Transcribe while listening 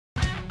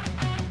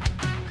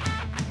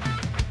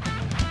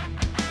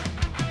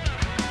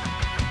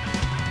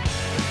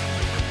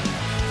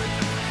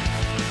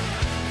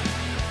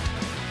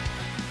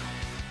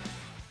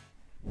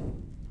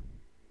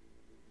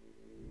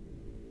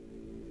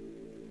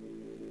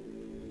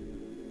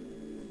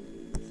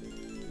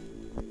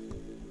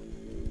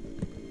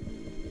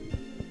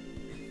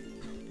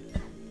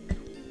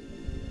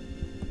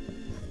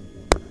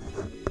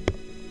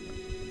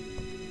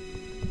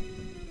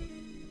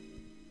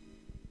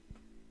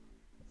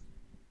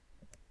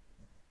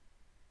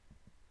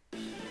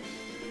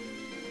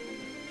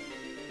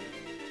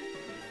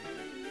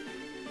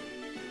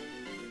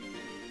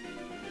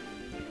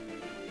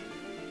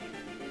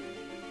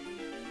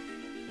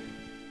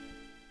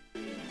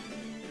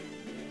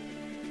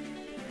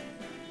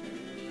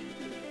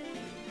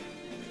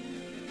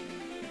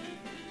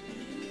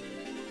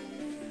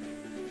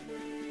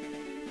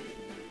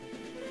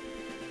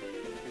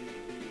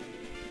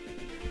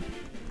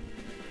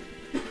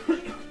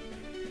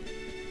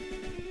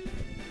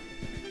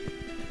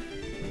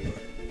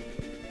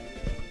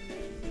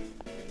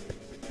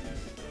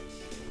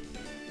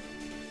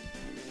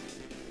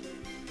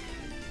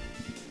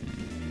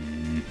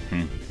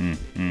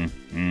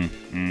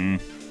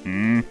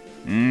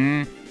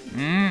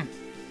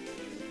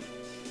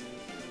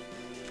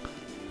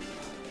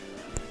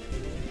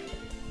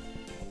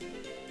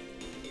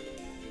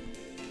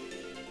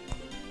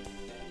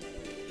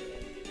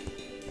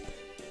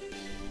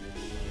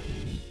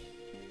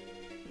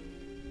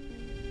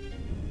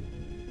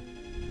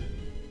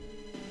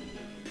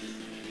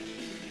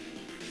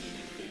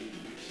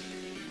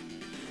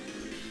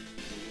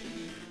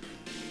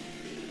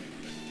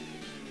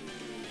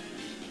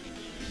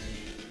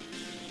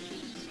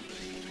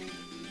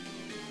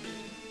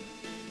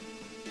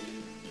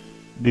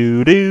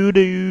Do do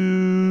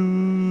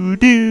do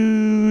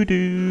do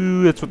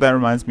do. That's what that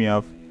reminds me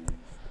of.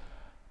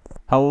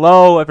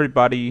 Hello,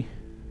 everybody.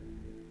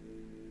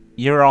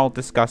 You're all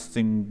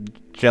disgusting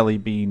jelly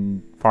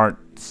bean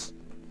farts.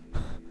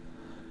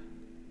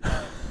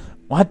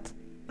 What?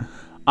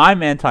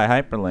 I'm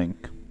Anti-HyperLink.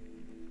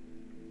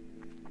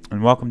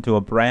 And welcome to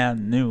a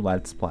brand new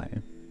Let's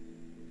Play.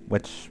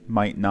 Which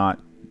might not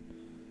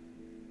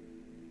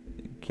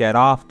get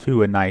off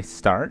to a nice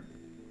start.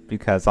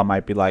 Because I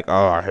might be like,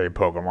 oh, I hate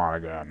Pokemon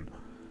again.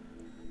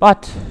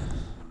 But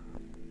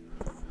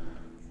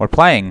we're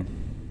playing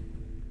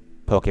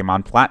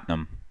Pokemon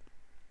Platinum.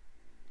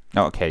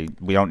 Oh, okay,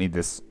 we don't need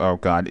this. Oh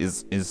god,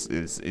 is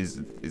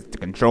the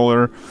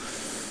controller?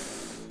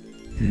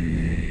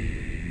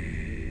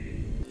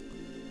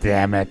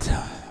 Damn it!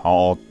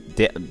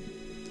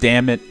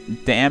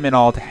 Damn it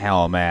all to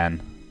hell,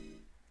 man.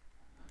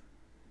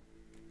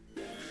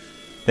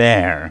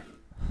 There.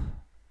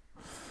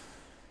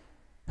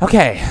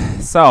 Okay,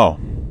 so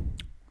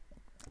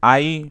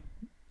I've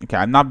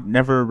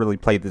never really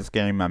played this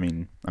game. I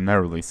mean, I've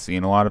never really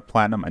seen a lot of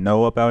Platinum. I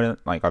know about it.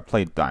 Like, I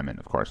played Diamond,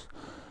 of course.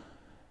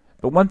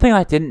 But one thing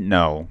I didn't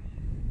know,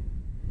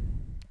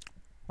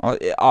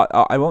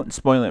 I won't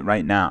spoil it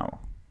right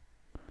now,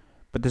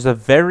 but there's a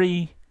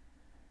very,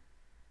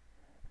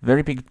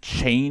 very big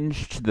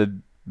change to the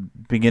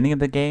beginning of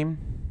the game.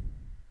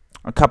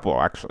 A couple,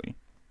 actually.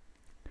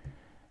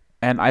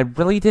 And I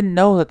really didn't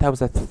know that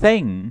was a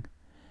thing.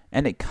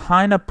 And it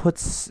kind of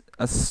puts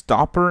a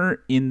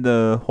stopper in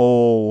the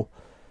whole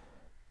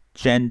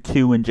Gen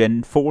 2 and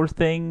Gen 4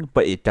 thing,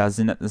 but it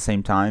doesn't at the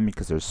same time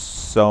because there's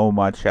so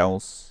much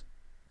else.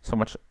 So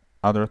many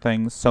other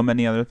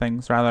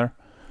things, rather.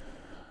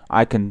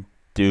 I can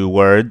do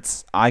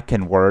words. I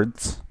can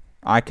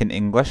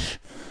English.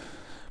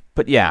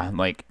 But yeah,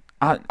 like,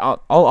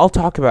 I'll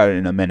talk about it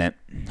in a minute.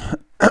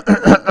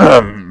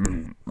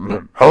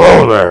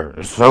 Hello there.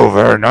 It's so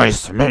very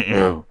nice to meet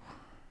you.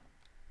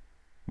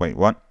 Wait,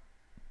 what?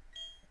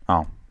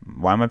 Oh,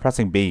 why am I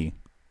pressing B?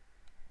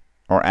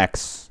 Or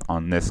X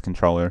on this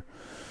controller?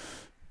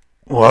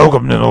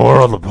 Welcome to the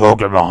world of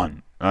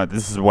Pokemon.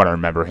 This is what I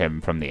remember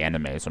him from the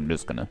anime, so I'm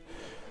just gonna...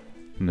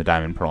 From the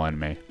Diamond Pearl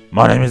anime.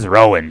 My name is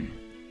Rowan.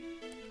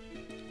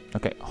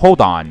 Okay,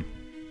 hold on.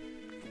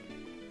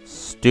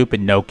 Stupid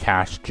no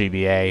cash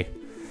GBA.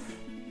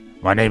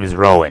 My name is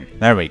Rowan.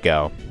 There we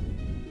go.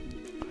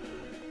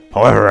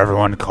 However,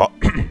 everyone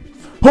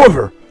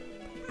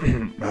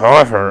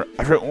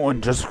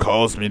just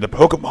calls me the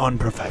Pokemon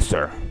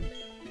Professor.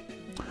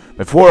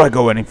 Before I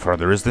go any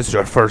further, is this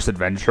your first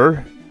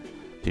adventure?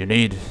 Do you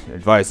need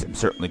advice? I'm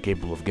certainly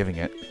capable of giving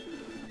it.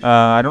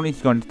 I don't need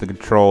to go into the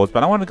controls,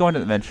 but I want to go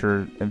into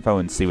adventure info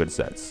and see what it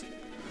says.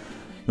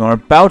 You're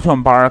about to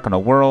embark on a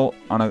world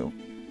you're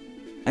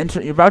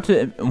about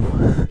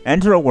to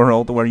enter a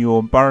world where you will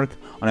embark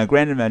on a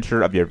grand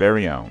adventure of your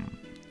very own.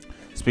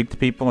 Speak to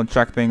people and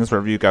check things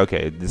wherever you go.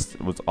 Okay, this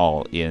was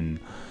all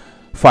in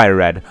Fire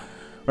Red.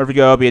 Wherever you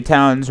go, be it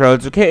towns,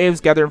 roads, or caves,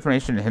 gather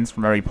information and hints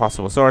from every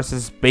possible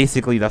sources.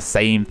 Basically the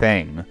same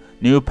thing.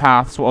 New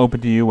paths will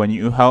open to you when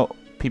you help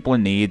people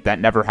in need. That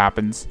never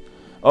happens.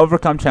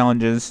 Overcome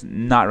challenges.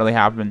 Not really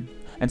happen.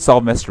 And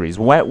solve mysteries.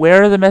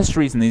 Where are the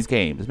mysteries in these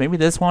games? Maybe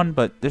this one,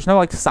 but there's no,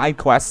 like, side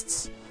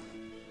quests.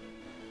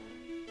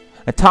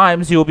 At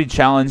times, you will be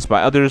challenged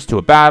by others to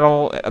a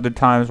battle. At other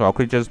times, wild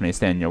creatures may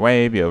stand in your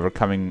way. By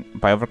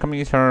overcoming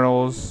these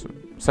hurdles,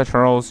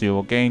 you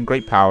will gain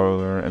great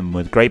power, and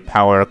with great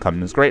power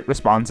comes great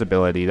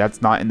responsibility.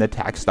 That's not in the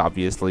text,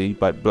 obviously,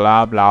 but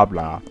blah, blah,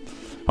 blah.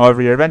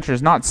 However, your adventure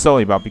is not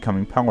solely about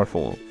becoming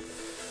powerful.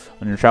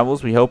 On your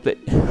travels, we hope that...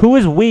 Who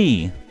is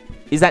we?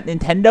 Is that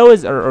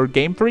Nintendo or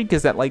Game Freak?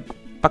 Is that, like,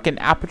 fucking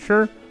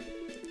Aperture?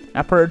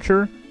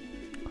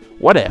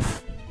 What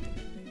if?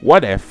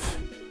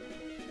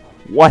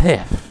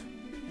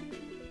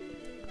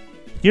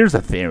 Here's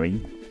a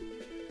theory.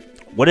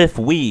 What if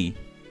we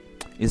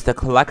is the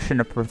collection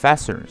of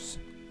professors,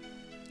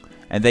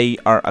 and they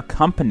are a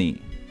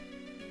company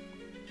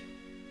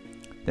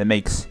that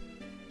makes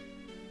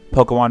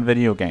Pokemon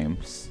video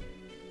games,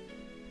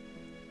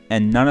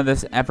 and none of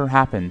this ever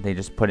happened, they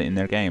just put it in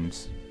their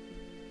games?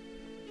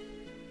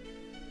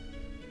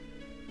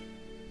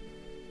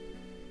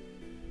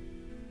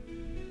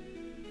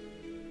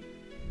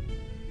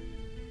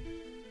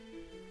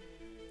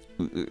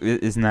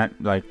 Isn't that,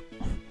 like...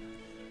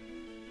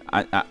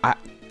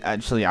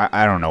 Actually,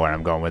 I don't know where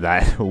I'm going with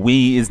that.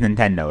 We is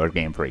Nintendo, or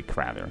Game Freak,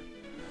 rather.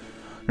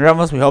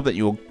 Regardless, we hope that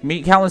you will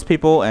meet countless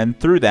people, and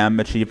through them,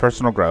 achieve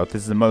personal growth.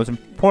 This is the most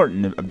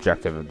important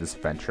objective of this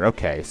adventure.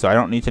 Okay, so I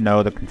don't need to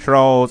know the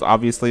controls.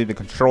 Obviously, the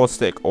control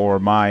stick, or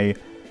my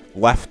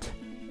left,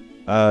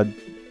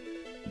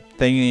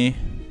 thingy,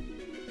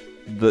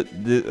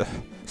 the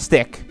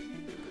stick,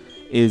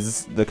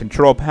 is the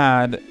control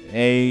pad.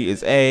 A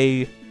is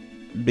A,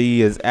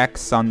 B is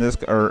X on this,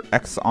 or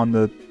X on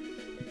the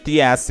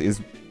DS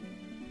is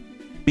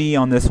B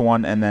on this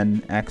one, and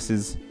then X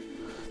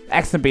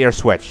and B are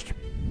switched,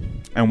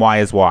 and Y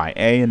is Y.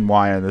 A and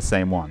Y are the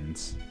same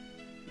ones,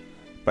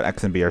 but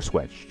X and B are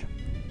switched.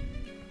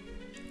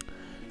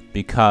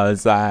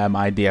 because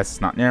my DS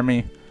is not near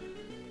me.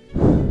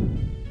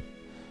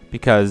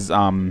 Because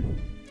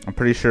I'm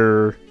pretty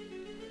sure.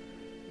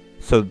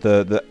 So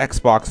the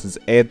Xbox is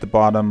A at the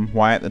bottom,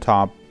 Y at the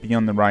top, B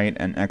on the right,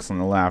 and X on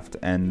the left,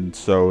 and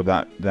so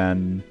that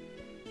then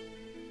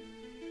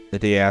the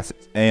DS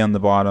is A on the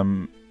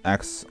bottom,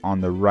 X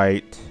on the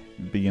right,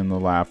 B on the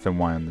left, and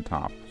Y on the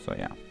top. So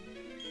yeah.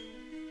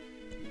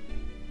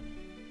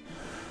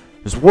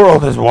 This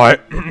world is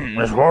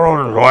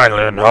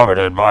widely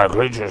inhabited by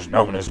creatures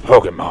known as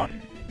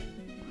Pokemon.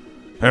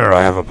 Here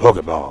I have a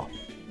Pokeball.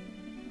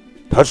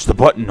 Touch the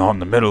button on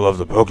the middle of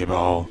the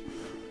Pokeball,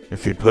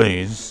 if you'd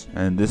please.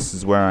 And this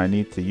is where I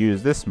need to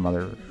use this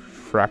mother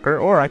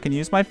fracker, or I can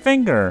use my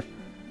finger.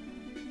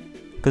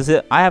 Because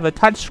I have a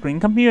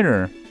touchscreen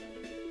computer.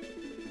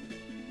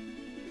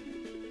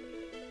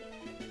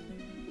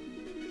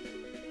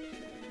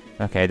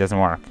 Okay, it doesn't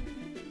work.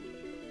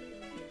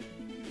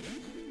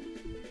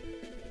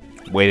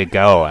 Way to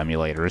go,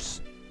 emulators.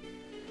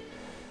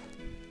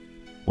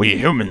 We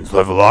humans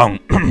live along.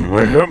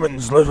 We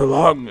humans live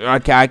along. I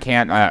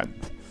can't.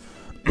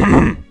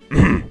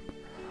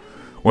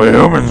 We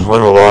humans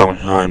live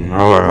alongside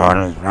another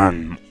on his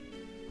friend.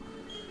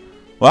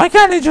 Why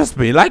can't it just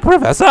be like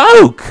Professor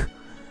Oak?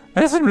 It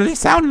doesn't really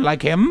sound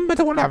like him, but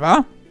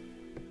whatever.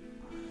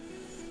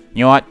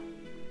 You know what?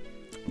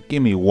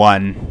 Give me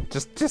one.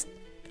 Just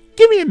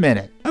give me a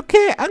minute,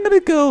 okay? I'm gonna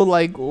go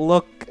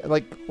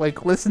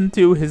listen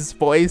to his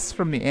voice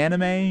from the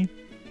anime,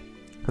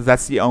 because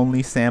that's the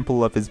only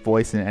sample of his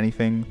voice in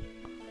anything.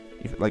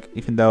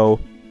 Even though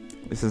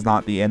this is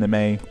not the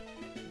anime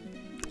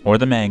or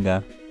the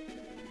manga,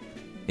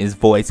 his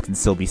voice can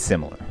still be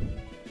similar.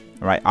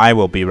 Alright, I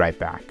will be right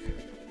back.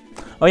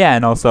 Oh yeah,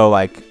 and also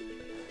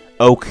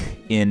Oak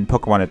in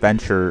Pokemon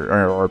Adventure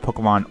or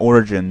Pokemon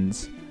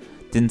Origins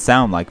didn't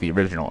sound like the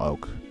original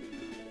Oak.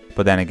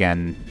 But then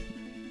again,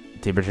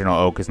 the original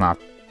Oak is not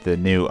the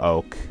new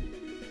Oak.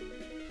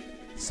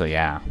 So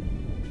yeah.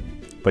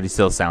 But he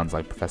still sounds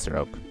like Professor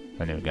Oak,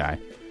 the new guy.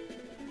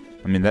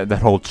 I mean, that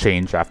whole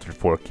change after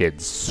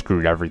 4Kids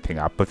screwed everything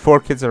up. But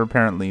 4Kids are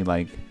apparently,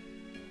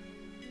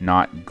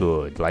 not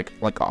good. Like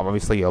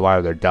obviously a lot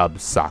of their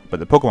dubs suck, but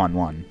the Pokemon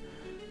one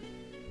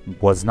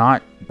was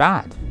not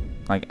bad.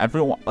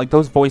 Everyone,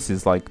 those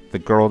voices, the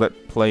girl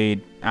that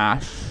played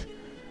Ash,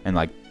 and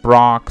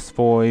Brock's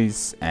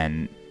voice,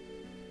 and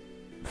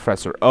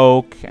Professor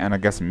Oak, and I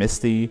guess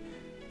Misty.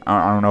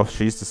 I don't know if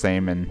she's the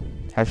same,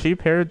 and has she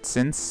appeared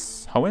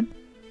since Hoenn?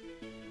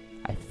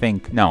 I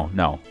think,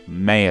 no.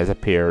 May has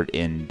appeared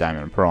in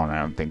Diamond and Pearl, and I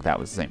don't think that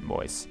was the same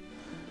voice.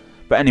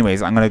 But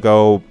anyways, I'm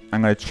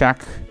gonna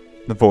check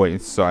the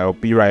voice, so I'll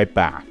be right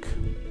back.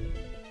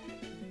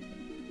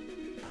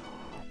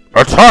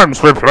 At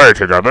times we play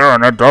together,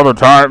 and at other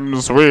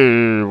times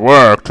we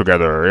work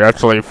together. He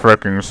actually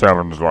freaking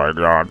sounds like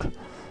that.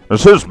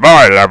 This is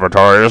my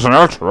laboratory, isn't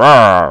it?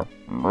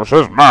 This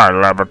is my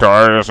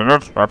laboratory, isn't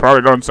it? I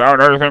probably don't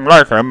sound anything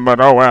like him,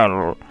 but oh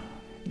well.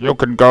 You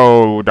can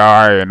go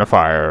die in a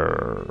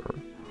fire.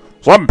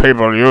 Some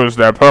people use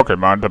their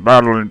Pokemon to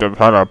battle and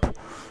develop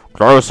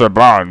closer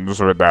bonds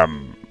with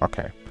them.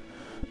 Okay.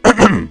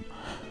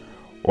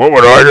 What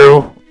would I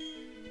do?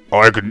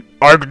 I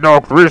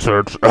conduct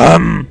research.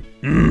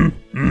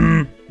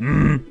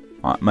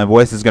 My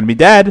voice is gonna be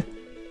dead.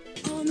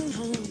 We're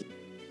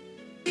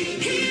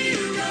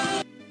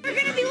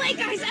gonna be late,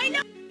 guys. I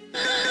know.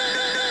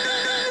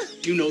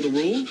 Do you know the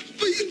rule?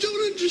 But you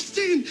don't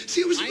understand.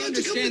 See, I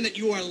understand that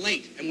you are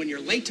late, and when you're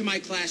late to my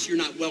class, you're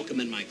not welcome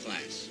in my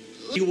class.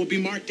 You will be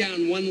marked down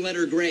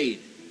 1-letter grade.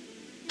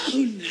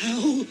 Oh,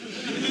 no.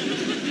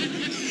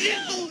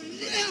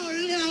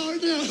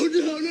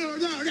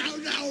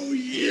 No,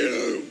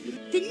 you.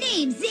 The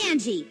name's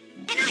Angie,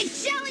 and I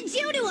challenge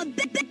you to a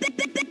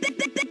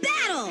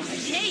battle.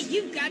 Hey,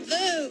 you've got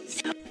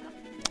boots.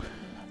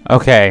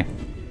 Okay.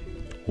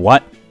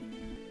 What?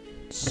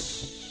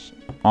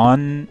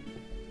 On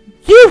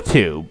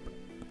YouTube?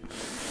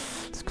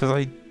 It's because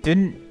I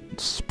didn't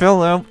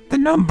spell out the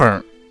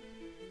number.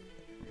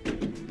 The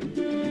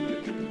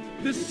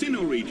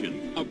Sinnoh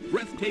region, a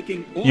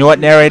breathtaking... You know what,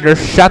 narrator?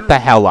 Shut the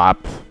hell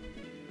up.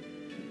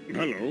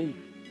 Hello.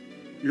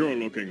 You're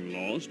looking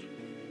lost.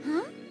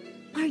 Huh?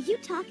 Are you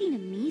talking to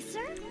me,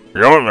 sir?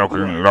 You're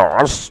looking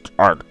lost.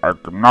 I'm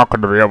not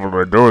going to be able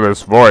to do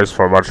this voice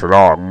for much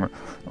long.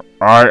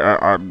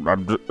 I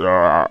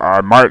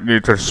might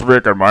need to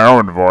speak in my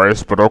own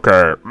voice, but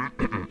okay.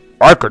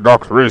 I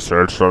conduct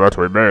research so that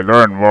we may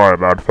learn more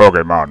about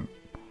Pokemon.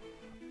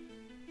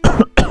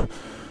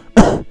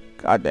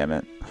 God damn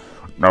it.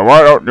 Now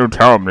why don't you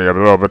tell me a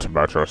little bit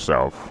about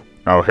yourself?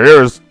 Now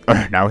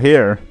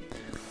here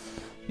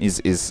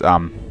is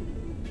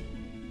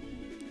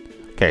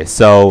okay,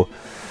 so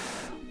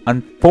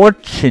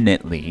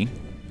unfortunately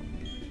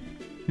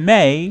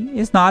May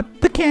is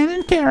not the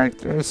canon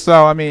character,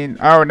 so I mean,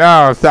 oh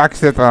no,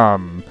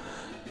 sexism.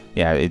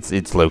 Yeah,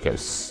 it's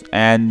Lucas,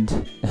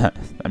 and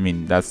I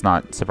mean that's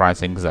not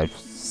surprising because I've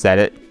said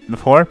it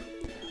before,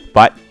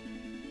 but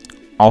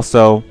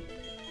also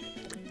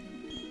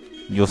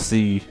you'll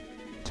see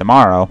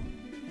tomorrow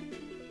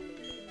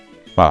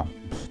Well,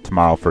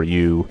 tomorrow for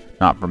you,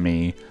 not for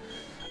me.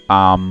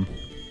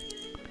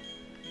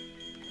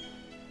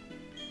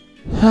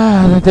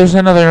 There's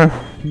another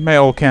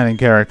male canon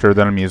character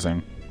that I'm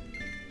using.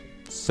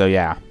 So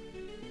yeah.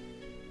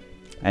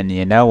 And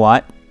you know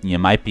what? You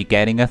might be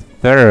getting a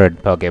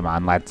third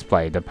Pokemon Let's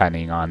Play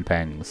depending on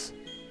things.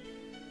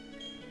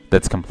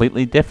 That's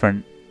completely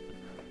different.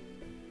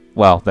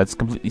 Well, that's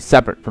completely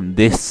separate from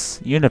this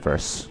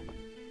universe.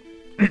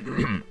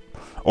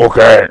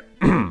 Okay.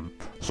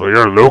 So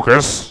you're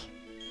Lucas?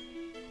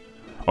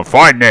 A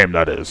fine name,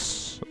 that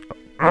is.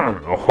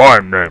 A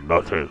fine name,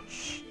 that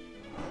is.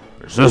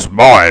 Is this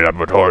my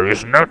laboratory,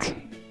 isn't it?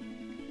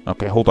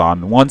 Okay, hold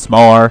on. Once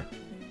more.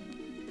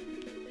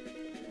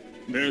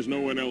 There's no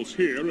one else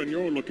here, and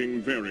you're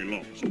looking very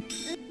lost.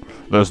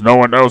 There's no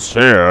one else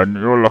here, and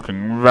you're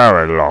looking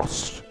very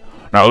lost.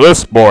 Now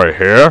this boy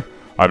here,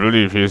 I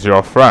believe he's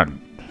your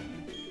friend.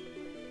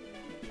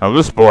 Now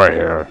this boy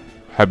here,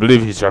 I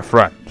believe he's your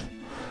friend.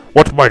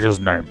 What might his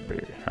name be?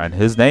 And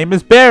his name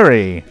is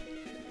Barry.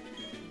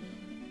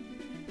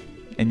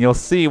 And you'll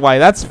see why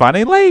that's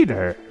funny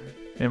later.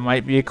 It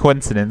might be a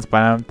coincidence,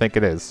 but I don't think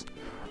it is.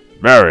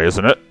 Barry,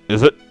 isn't it?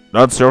 Is it?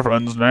 That's your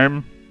friend's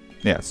name?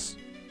 Yes.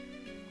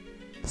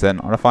 Is that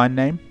not a fine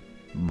name?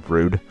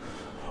 Rude.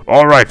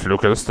 Alright,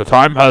 Lucas, the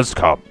time has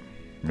come.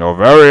 Your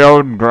very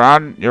own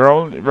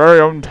very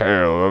own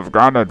tale of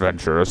grand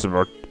adventure is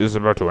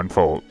about to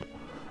unfold.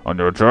 On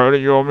your journey,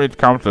 you will meet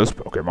countless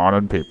Pokemon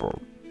and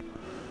people.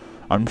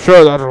 I'm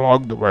sure that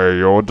along the way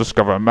you'll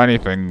discover many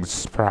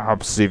things,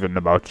 perhaps even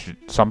about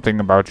something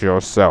about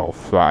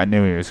yourself. I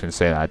knew he was going to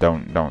say that.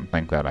 Don't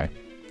think that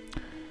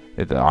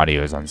the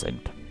audio is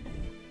unsynced.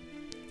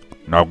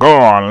 Now go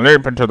on,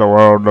 leap into the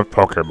world of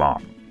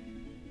Pokemon.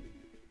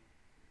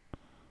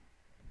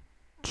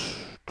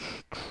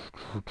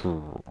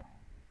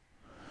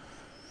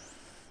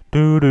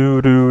 Do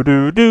do do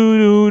do do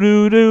do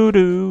do do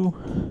do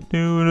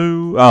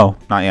do. Oh,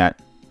 not yet.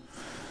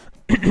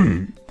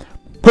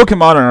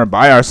 Pokemon are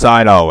by our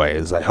side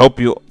always. I hope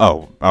you.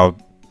 Oh.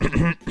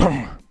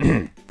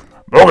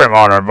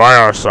 Pokemon are by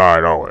our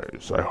side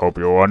always. I hope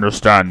you'll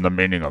understand the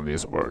meaning of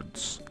these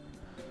words.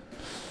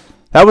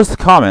 That was the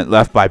comment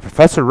left by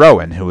Professor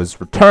Rowan, who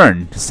was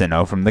returned to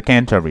Sinnoh from the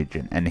Kanto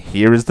region. And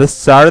here is the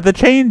start of the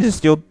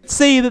changes. You'll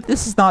see that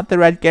this is not the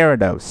Red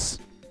Gyarados.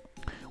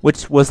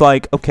 Which was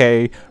like,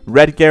 okay,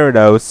 Red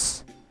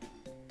Gyarados,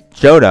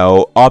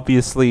 Johto,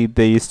 obviously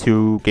these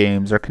two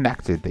games are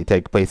connected. They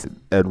take place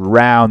at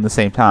around the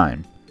same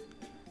time.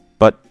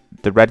 But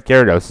the Red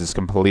Gyarados is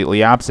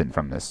completely absent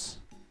from this.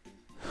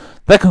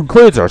 That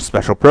concludes our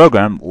special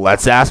program,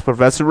 Let's Ask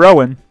Professor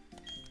Rowan.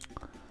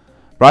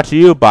 Brought to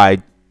you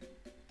by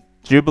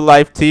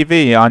Jubilife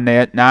TV on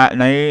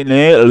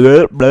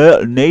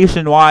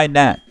Nationwide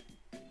Net.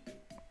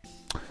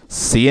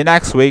 See you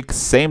next week,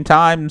 same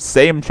time,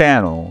 same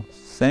channel.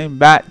 Same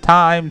bat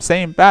time,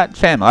 same bat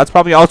channel. That's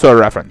probably also a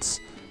reference.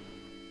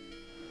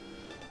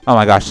 Oh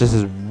my gosh, this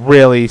is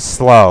really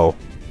slow.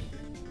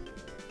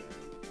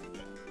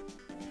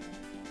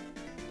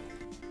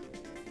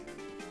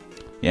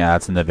 Yeah,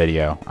 that's in the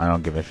video. I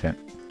don't give a shit.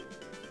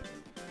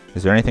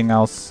 Is there anything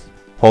else?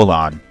 Hold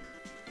on.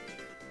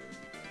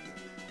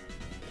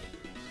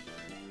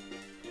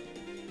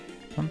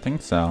 I don't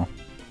think so.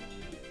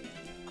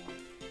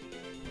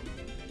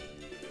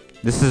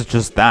 This is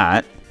just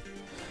that.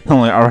 It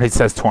only already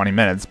says 20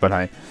 minutes,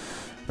 but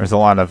there's a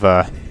lot of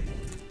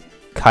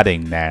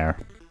cutting there.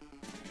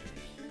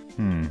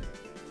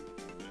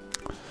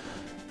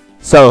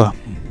 So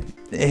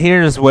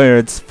here's where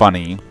it's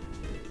funny.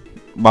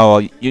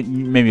 Well,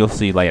 maybe you'll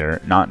see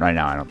later. Not right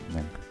now, I don't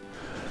think.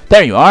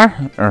 There you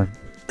are. Or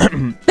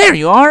there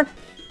you are.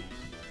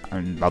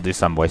 I'll do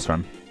some voice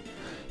from him.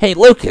 Hey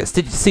Lucas,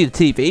 did you see the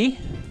TV?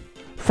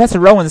 Professor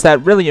Rowan's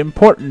that really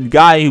important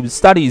guy who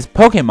studies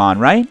Pokemon,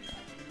 right?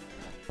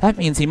 That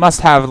means he must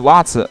have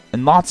lots of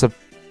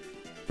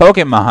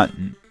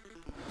Pokemon.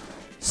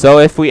 So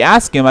if we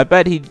ask him, I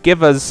bet he'd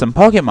give us some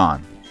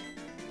Pokemon.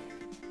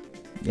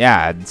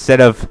 Yeah,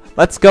 instead of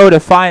let's go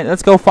find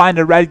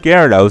a Red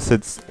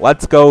Gyarados,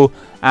 let's go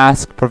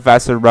ask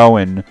Professor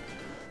Rowan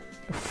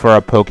for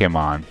a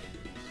Pokemon.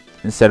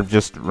 Instead of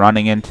just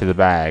running into the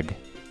bag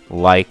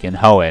like in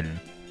Hoenn.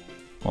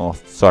 Well,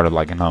 sort of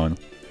like in Hoenn.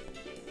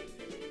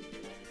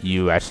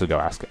 You actually go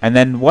ask. And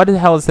then what the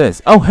hell is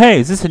this? Oh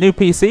hey, is this a new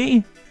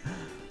PC?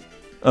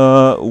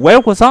 Where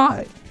was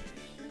I?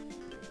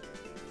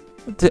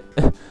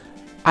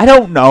 I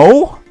don't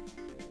know.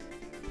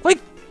 Like,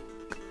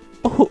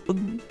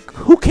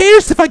 who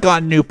cares if I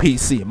got a new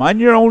PC? Mind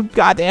your own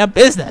goddamn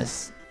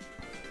business.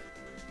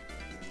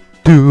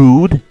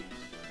 Dude.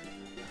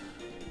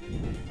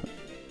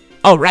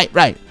 Oh, right.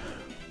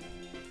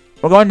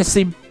 We're going to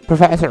see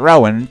Professor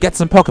Rowan and get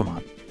some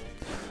Pokemon.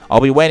 I'll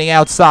be waiting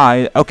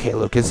outside. Okay,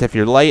 Lucas, if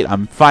you're late,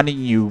 I'm finding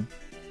you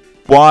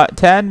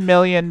 10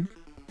 million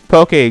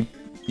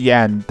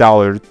Poke-Yen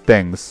dollar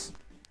things.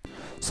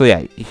 So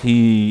yeah,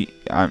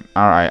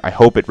 alright, I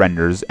hope it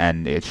renders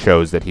and it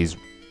shows that he's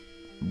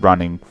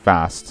running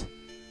fast.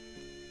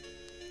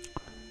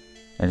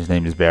 And his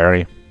name is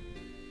Barry.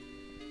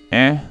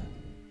 Eh?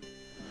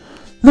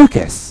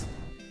 Lucas!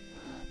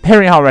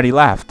 Perry already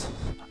left.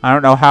 I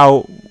don't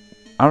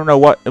know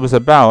what it was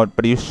about,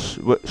 but he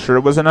sure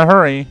was in a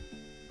hurry.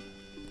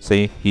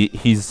 See,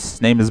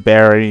 his name is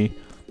Barry.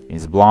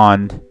 He's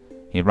blonde.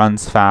 He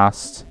runs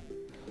fast.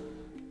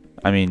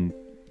 I mean,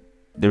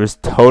 there was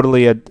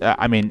totally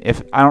I mean,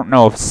 if I don't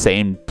know if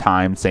same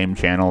time, same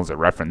channel is a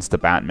reference to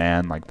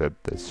Batman, like the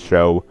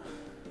show,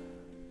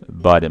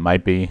 but it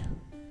might be.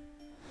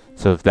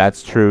 So if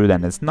that's true,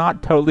 then it's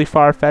not totally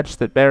far-fetched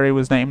that Barry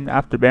was named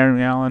after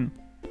Barry Allen.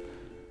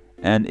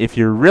 And if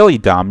you're really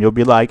dumb, you'll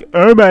be like,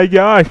 "Oh my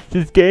gosh,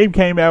 this game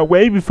came out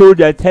way before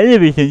that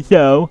television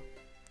show."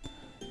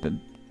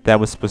 That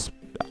was supposed.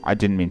 I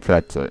didn't mean for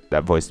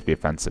that voice to be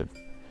offensive.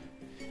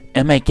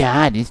 Oh my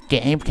god, this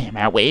game came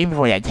out way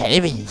before that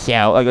television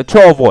show. Like a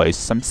troll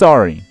voice. I'm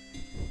sorry.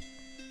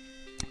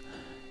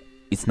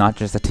 It's not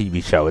just a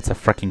TV show. It's a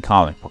freaking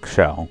comic book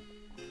show.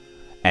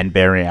 And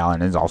Barry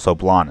Allen is also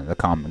blonde in the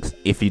comics.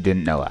 If you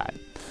didn't know that,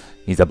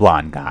 he's a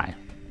blonde guy.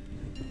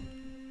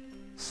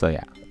 So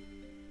yeah.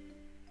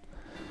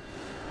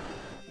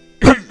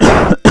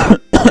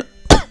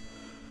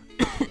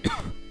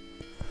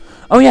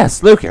 Oh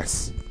yes,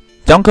 Lucas.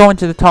 Don't go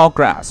into the tall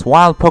grass.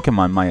 Wild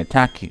Pokemon might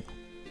attack you.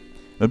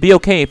 It would be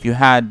okay if you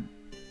had,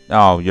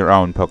 your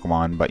own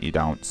Pokemon, but you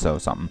don't, so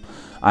something.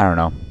 I don't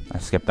know. I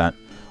skipped that.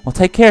 Well,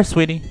 take care,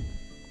 sweetie.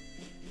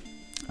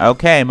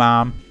 Okay,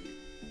 Mom.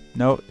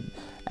 No,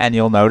 and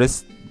you'll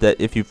notice that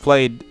if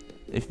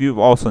you've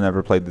also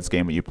never played this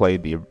game, but you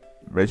played the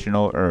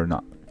original, or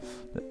not,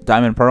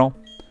 Diamond Pearl,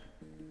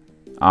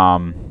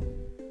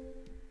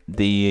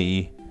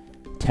 the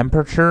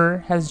temperature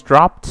has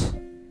dropped.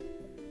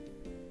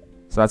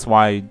 So that's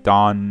why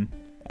Dawn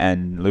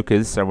and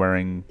Lucas are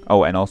wearing,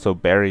 and also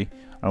Barry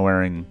are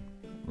wearing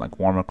like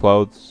warmer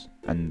clothes,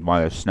 and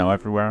why there's snow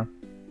everywhere.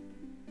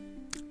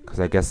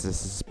 Because I guess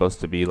this is supposed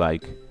to be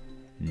like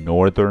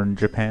northern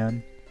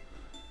Japan.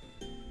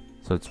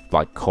 So it's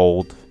like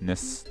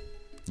coldness.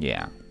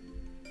 Yeah.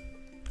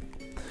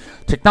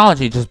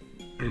 Technology just,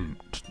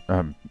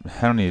 I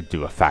don't need to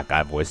do a fat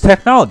guy voice.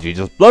 Technology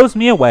just blows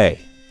me away.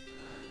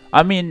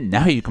 I mean,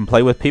 now you can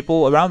play with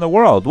people around the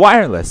world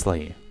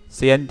wirelessly.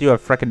 See, I didn't do a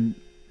frickin'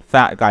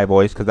 fat guy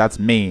voice because that's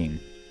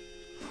mean.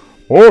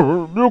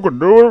 Oh, you can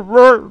do it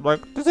right.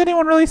 Like, does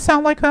anyone really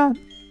sound like that?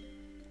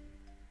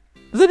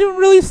 Does anyone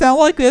really sound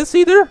like this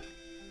either?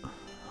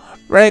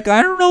 Rick,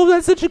 I don't know if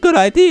that's such a good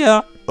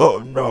idea. Oh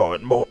no,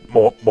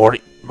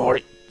 Morty,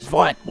 it's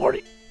fine,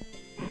 Morty.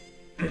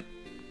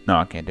 No,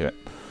 I can't do it.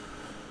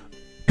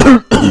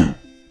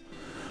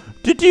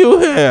 Did you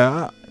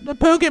hear? The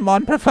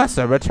Pokemon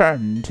Professor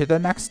returned to the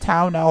next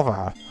town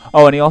over.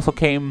 Oh, and he also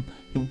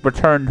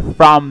returned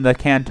from the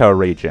Kanto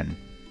region.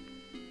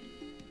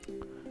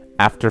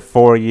 After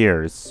 4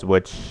 years,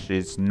 which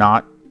is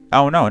not...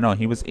 Oh, no,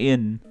 he was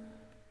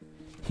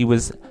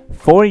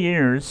 4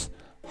 years.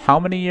 How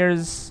many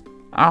years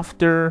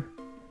after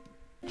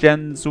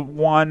Gens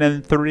 1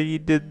 and 3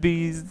 did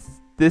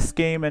this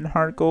game and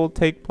Heart Gold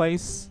take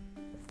place?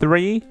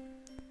 3?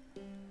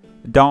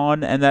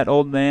 Dawn and that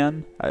old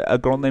man, a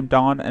girl named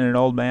Dawn and an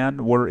old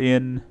man were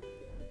in...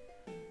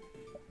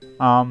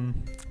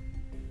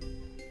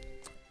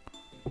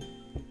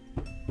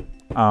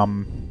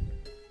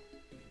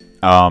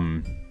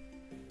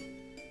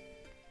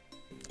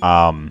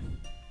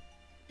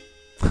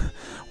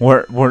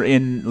 we're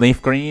in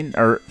Leaf Green,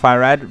 or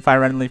Fire Red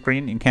and Leaf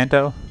Green in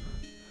Kanto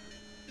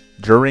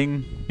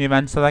during the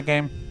events of that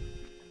game.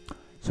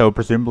 So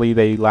presumably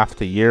they left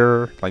a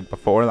year like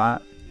before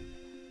that.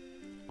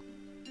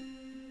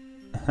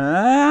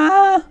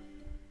 Huh?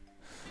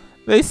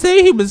 They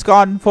say he was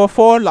gone for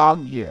 4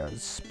 long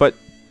years, but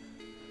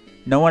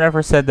no one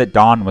ever said that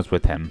Dawn was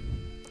with him.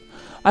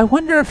 I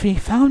wonder if he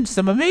found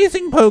some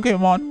amazing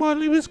Pokemon while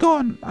he was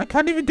gone. I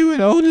can't even do an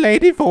old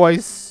lady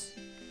voice.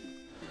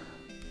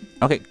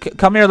 Okay,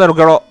 come here, little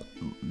girl.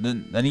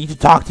 I need to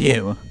talk to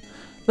you.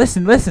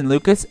 Listen,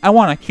 Lucas. I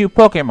want a cute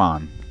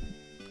Pokemon.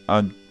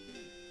 How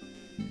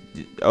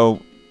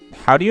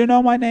do you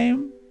know my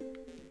name?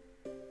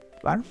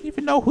 I don't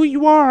even know who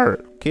you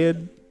are,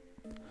 kid.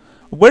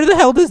 Where the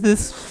hell does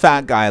this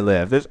fat guy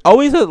live? There's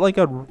always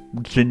a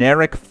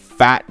generic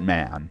fat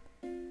man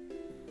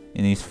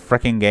in these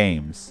frickin'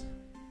 games.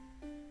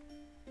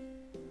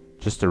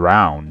 Just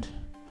around.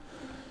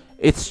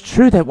 It's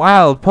true that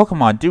wild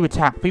Pokemon do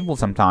attack people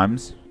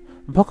sometimes.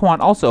 And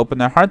Pokemon also open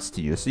their hearts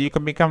to you so you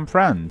can become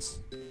friends.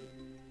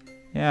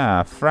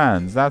 Yeah,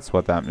 friends. That's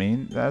what that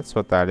means. That's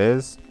what that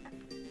is.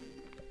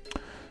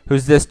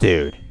 Who's this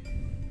dude?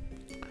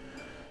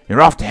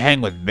 You're off to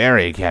hang with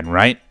Barry again,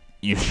 right?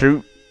 You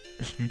two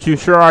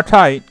sure are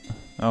tight.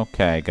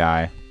 Okay,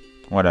 guy.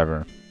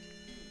 Whatever.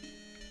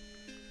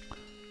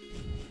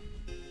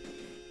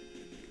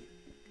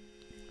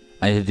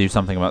 I need to do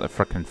something about the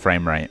frickin'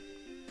 frame rate.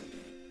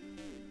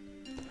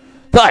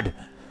 Thud!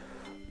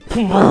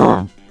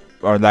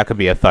 Or that could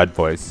be a thud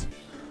voice.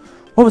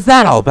 What was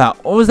that all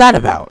about? What was that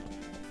about?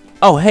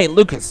 Oh, hey,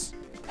 Lucas.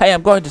 Hey,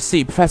 I'm going to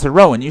see Professor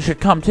Rowan. You should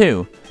come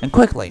too. And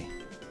quickly.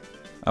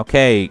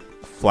 Okay,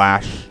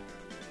 Flash.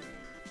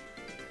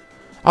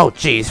 Oh,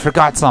 jeez,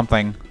 forgot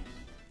something.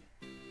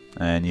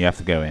 And you have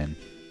to go in.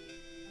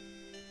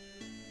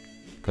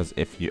 Because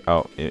if you...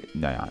 Oh,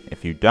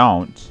 if you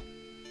don't...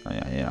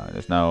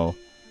 there's no...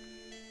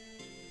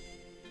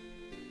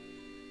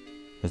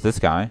 There's this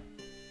guy.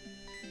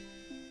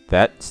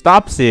 That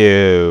stops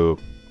you.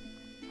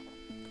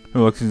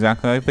 Who looks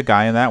exactly like the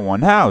guy in that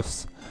one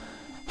house.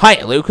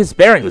 Hi, Lucas.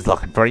 Barry was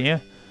looking for you.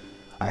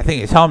 I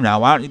think he's home now.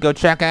 Why don't you go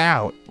check it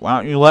out? Why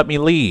don't you let me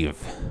leave?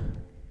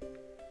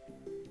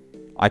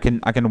 I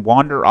can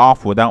wander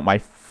off without my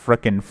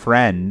frickin'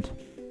 friend,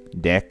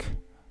 Dick.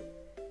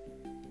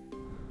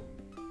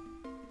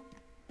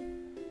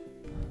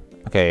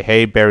 Okay,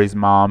 hey, Barry's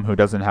mom, who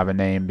doesn't have a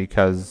name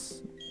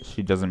because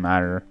she doesn't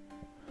matter.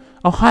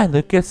 Oh, hi,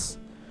 Lucas.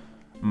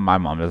 My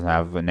mom doesn't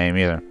have a name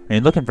either. Are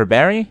you looking for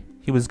Barry?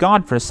 He was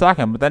gone for a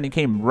second, but then he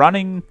came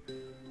running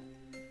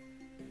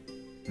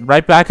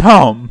right back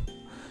home.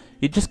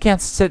 You just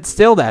can't sit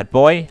still, that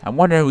boy. I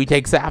wonder who he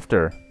takes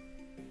after.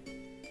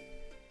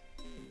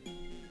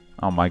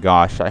 Oh my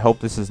gosh, I hope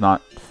this is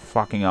not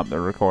fucking up the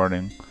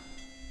recording.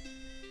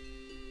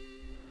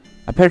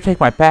 I better take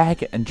my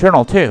bag and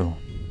journal too.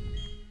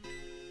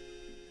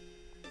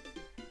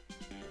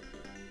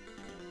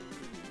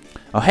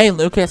 Oh hey,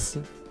 Lucas.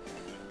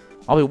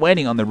 I'll be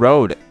waiting on the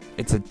road.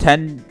 It's a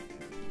 $10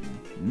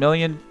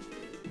 million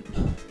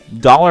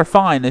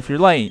fine if you're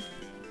late.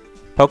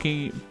 Poke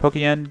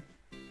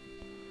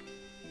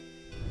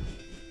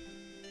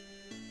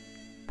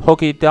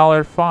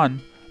dollar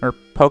fun. Or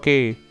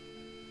Poke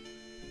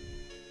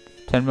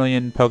 10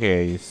 million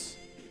Pokes.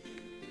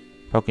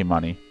 Poke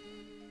money.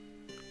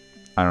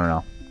 I don't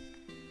know.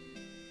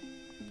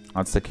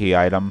 That's the key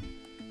item.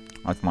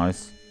 That's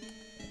nice.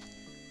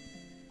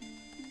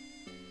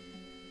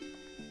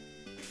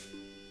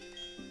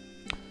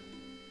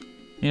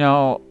 You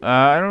know,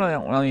 I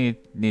don't really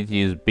need to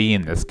use B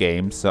in this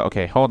game, so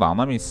okay, hold on,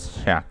 let me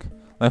check.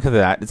 Look at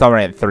that, it's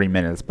already at 3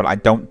 minutes, but I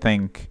don't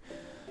think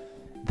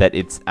that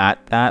it's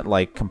at that,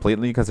 like,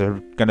 completely, because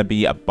there's gonna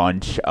be a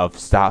bunch of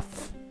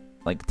stuff,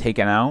 like,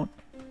 taken out.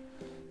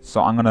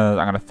 So I'm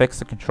gonna fix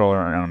the controller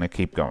and I'm gonna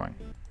keep going.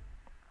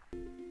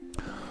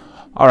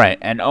 Alright,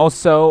 and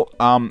also,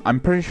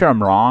 I'm pretty sure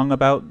I'm wrong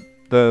about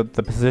the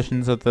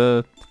positions of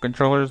the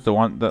controllers,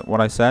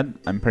 what I said.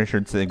 I'm pretty sure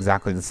it's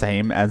exactly the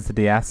same as the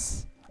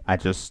DS. I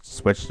just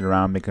switched it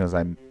around because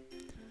I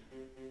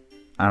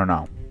don't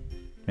know.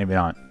 Maybe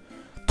not.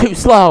 Too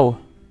slow!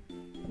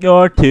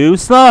 You're too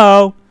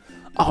slow!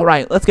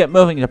 Alright, let's get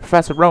moving to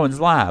Professor Rowan's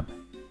lab.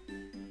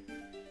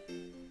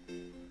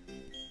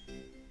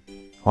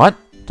 What?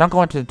 Don't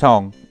go into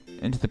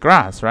the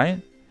grass,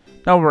 right?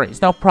 No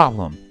worries, no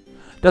problem.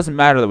 Doesn't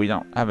matter that we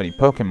don't have any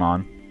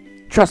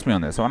Pokemon. Trust me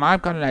on this one,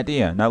 I've got an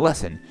idea. Now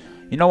listen,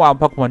 you know how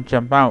Pokemon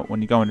jump out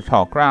when you go into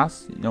tall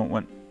grass? You know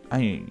when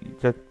you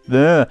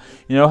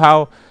know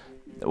how,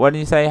 what do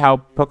you say, how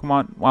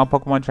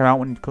Pokemon jump out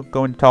when you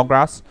go into tall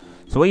grass?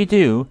 So what you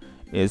do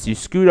is you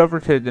scoot over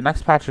to the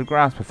next patch of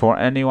grass before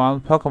any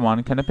wild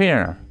Pokemon can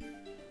appear.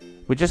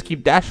 We just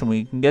keep dashing,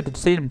 we can get to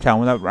Stadium Town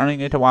without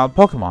running into wild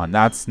Pokemon.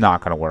 That's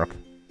not gonna work.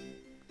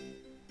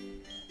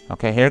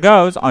 Okay, here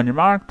goes. On your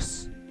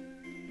marks.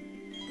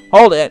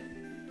 Hold it.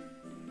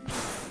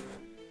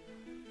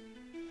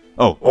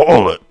 Oh,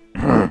 hold it.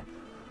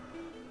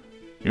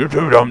 You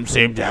two don't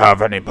seem to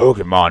have any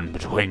Pokemon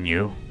between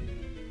you.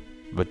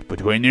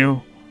 Between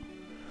you?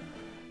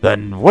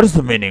 Then what is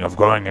the meaning of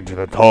going into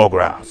the tall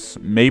grass?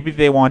 Maybe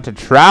they want to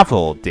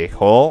travel,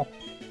 dickhole.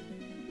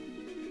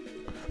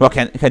 Well,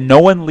 can no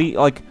one leave?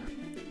 Like,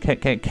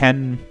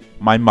 can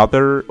my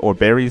mother or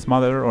Barry's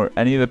mother or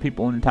any of the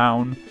people in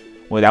town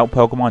without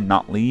Pokemon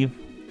not leave?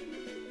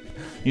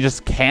 You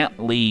just can't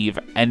leave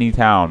any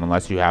town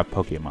unless you have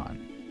Pokemon.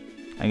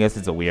 I guess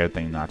it's a weird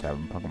thing not to have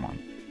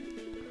Pokemon.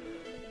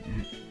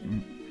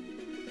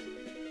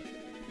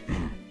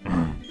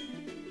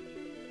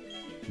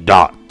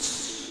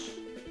 Dots.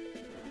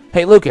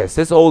 Hey, Lucas,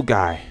 this old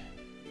guy.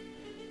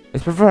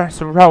 It's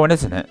Professor Rowan,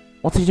 isn't it?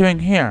 What's he doing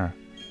here?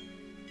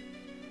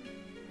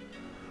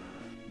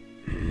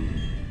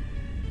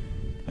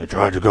 They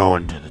tried to go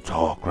into the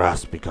tall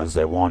grass because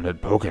they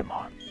wanted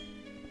Pokemon.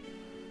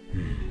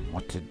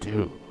 What to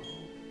do?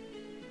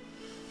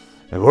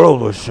 The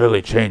world will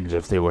surely change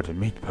if they were to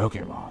meet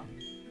Pokemon.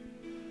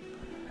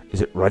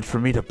 Is it right for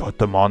me to put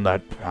them on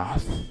that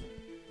path?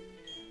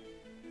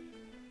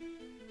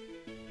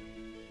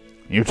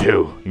 You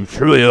two, you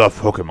truly love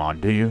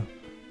Pokemon, do you?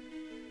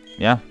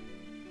 Yeah.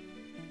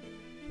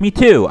 Me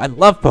too. I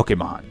love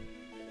Pokemon.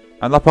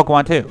 I love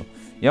Pokemon too.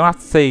 You don't have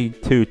to say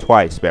two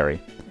twice,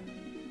 Barry.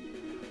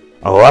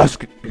 I'll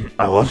ask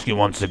you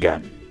once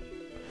again.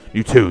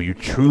 You two, you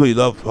truly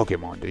love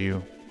Pokemon, do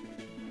you?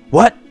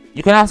 What?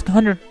 You can ask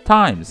 100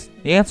 times.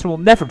 The answer will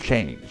never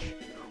change.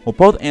 We'll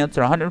both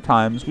answer 100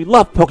 times. We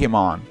love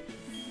Pokemon.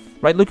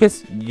 Right,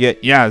 Lucas?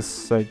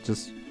 Yes, I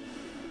just...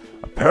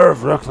 A pair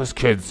of reckless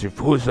kids who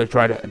foolishly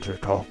try to enter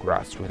tall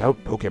grass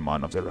without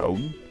Pokemon of their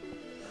own.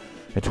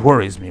 It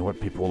worries me what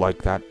people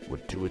like that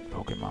would do with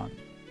Pokemon.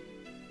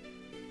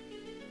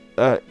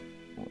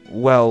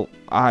 Well,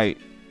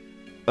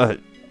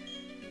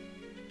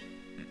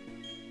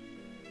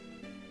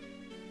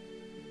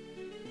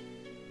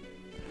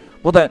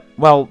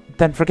 Well,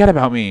 then forget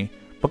about me.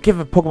 But give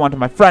a Pokemon to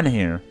my friend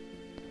here.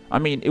 I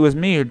mean, it was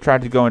me who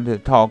tried to go into the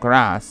tall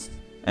grass.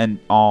 And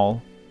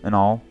all.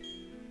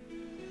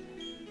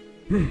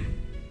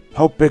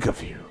 How big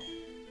of you.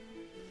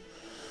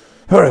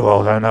 Very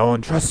well then, I will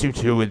entrust you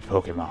two with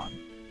Pokemon.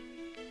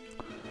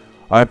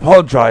 I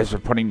apologize for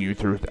putting you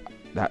through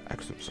that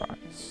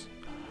exercise.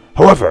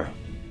 However,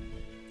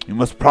 you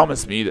must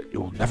promise me that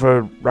you will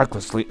never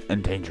recklessly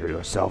endanger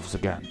yourselves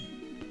again.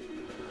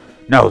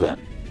 Now then.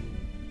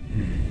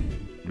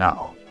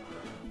 Now,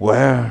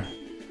 where...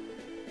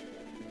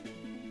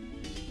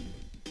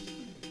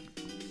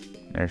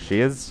 There she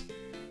is.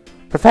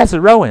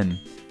 Professor Rowan!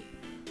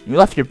 You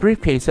left your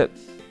briefcase at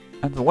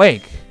the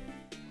lake.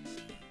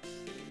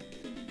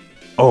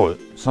 Oh,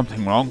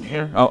 something wrong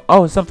here?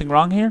 Oh, is something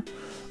wrong here?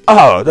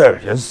 Oh, there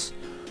it is.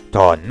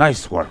 Dawn,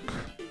 nice work.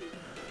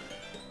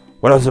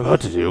 What I was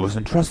about to do was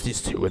entrust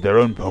these two with their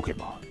own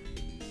Pokemon.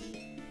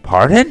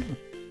 Pardon?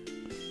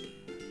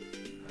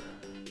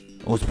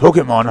 Those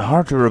Pokemon are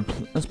hard to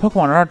Those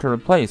Pokemon are hard to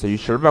replace. Are you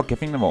sure about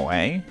giving them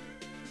away?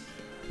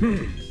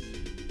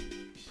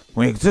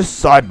 We exist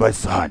side by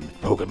side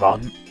with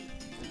Pokemon.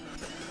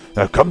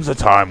 There comes a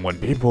time when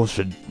people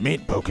should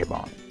meet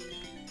Pokemon.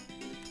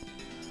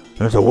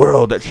 There's a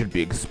world that should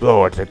be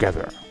explored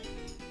together.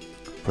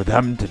 For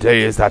them,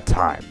 today is that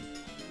time.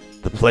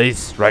 The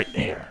place right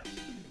here.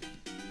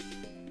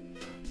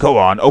 Go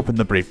on, open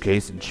the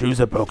briefcase and choose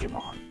a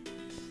Pokemon.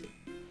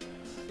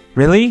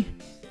 Really?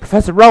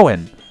 Professor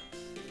Rowan!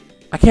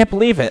 I can't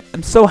believe it.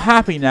 I'm so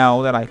happy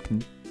now that I'm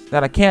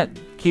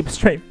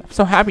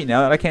so happy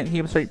now that I can't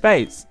keep a straight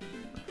face.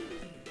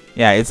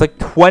 Yeah, it's like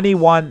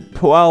 21,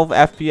 12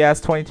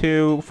 FPS,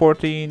 22,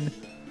 14,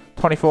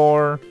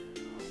 24.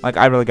 Like,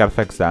 I really gotta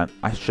fix that.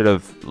 I should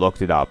have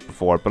looked it up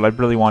before, but I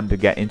really wanted to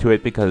get into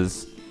it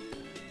because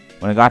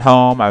when I got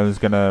home, I was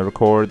gonna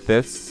record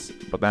this,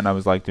 but then I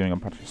was like doing a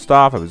bunch of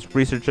stuff. I was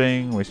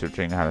researching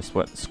how to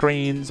split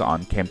screens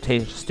on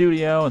Camtasia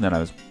Studio, and then I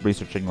was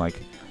researching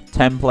like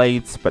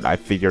templates, but I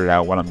figured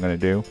out what I'm gonna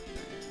do.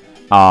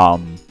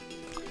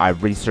 I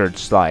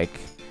researched like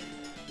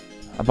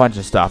a bunch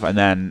of stuff, and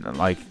then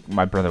like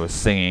my brother was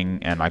singing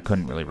and I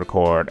couldn't really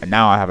record, and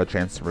now I have a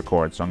chance to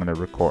record, so I'm gonna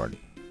record.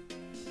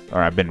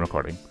 Or I've been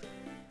recording.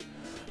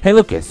 Hey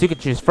Lucas, you can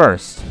choose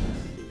first.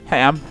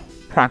 Hey, I'm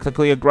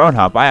practically a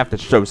grown-up. I have to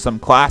show some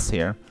class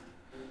here.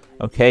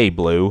 Okay,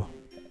 Blue.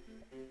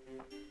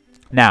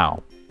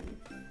 Now.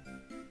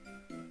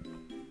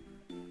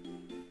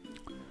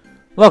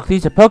 Look,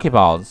 these are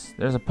Pokeballs.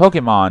 There's a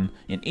Pokemon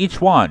in each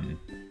one.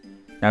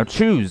 Now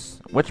choose.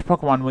 Which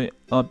Pokemon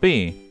will it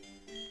be?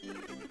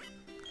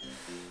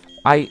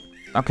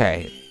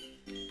 Okay.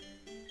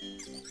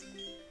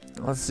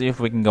 Let's see if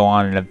we can go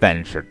on an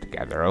adventure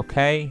together,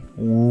 okay?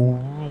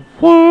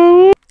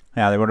 Yeah,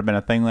 there would have been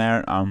a thing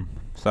there.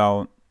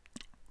 So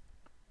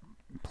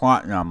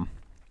Platinum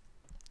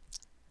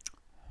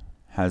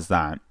has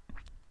that.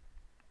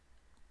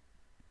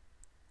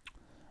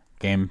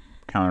 Game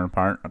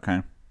counterpart,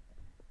 okay.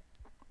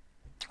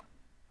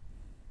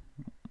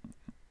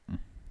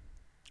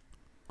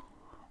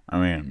 I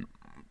mean,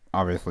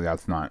 obviously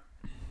that's not.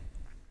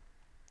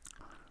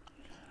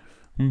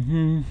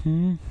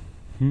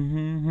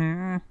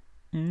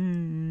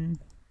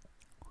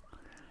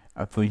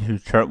 If we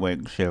use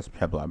Shirtwig, she has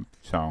Piplup,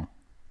 so.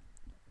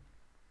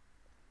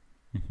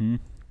 An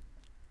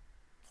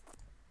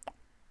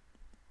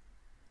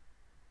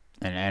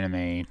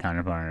anime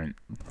counterpart.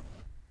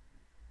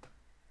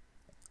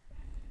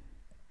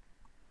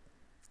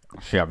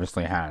 She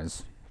obviously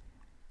has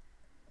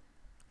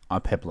a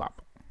Piplup.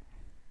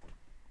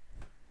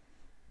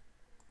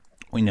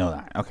 We know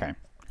that. Okay.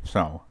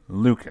 So,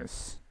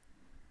 Lucas.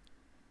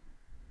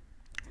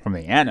 From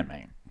the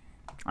anime.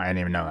 I didn't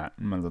even know that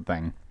was a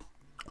thing.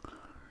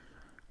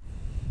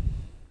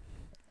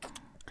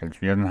 Because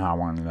she doesn't have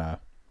one of the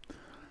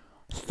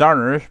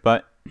starters,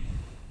 but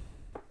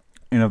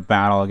in a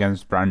battle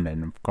against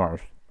Brendan, of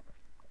course.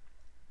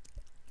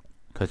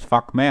 Because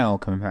fuck male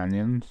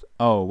companions.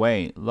 Oh,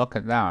 wait. Look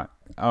at that.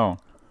 Oh.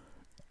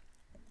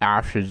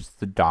 Ash is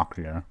the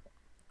doctor.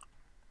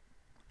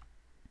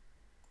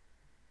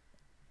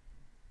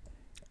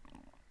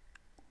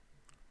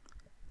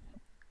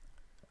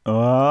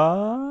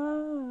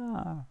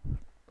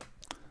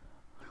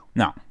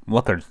 No,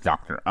 Looker's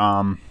doctor.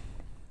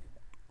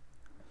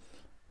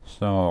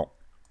 So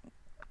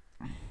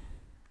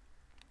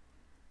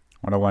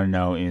what I want to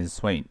know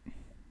is, wait,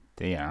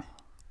 the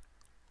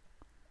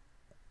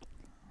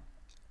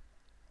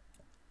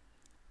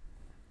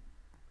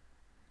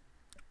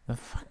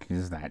fuck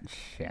is that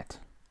shit?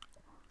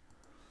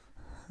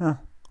 Huh.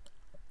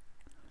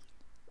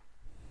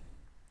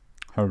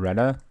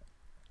 Heretta?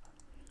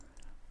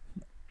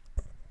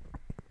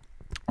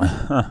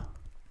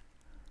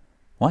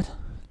 What?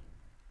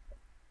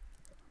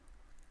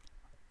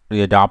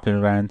 The adopted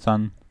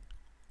grandson?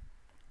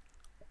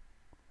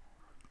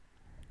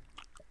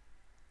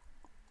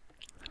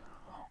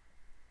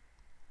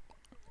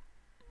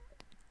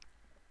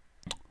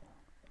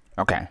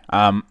 Okay,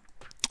 I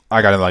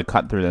gotta like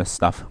cut through this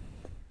stuff.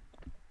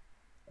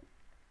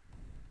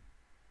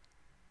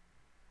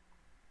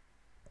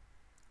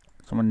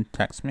 Someone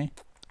text me?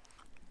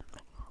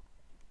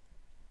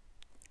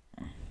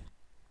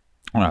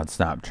 Oh, it's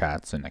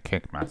Snapchat's in a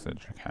kick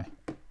message. Okay.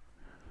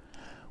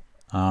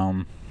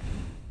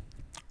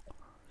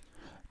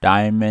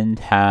 Diamond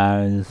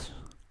has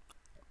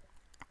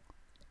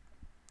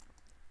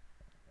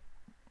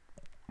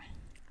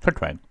for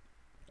trade.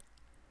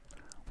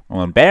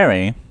 Well,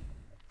 Barry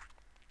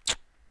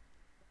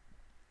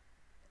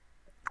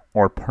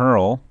or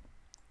Pearl.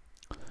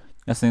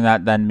 Guessing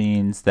that then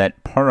means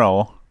that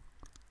Pearl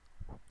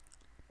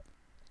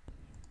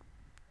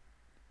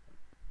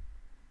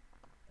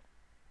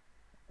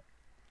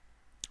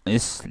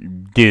this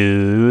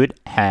dude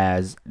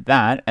has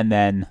that, and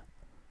then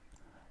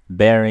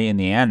Barry in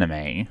the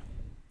anime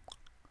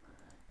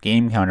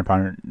game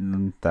counterpart.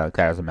 That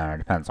doesn't matter.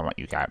 Depends on what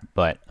you got,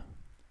 but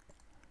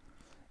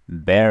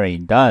Barry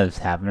does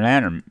have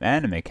an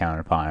anime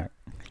counterpart,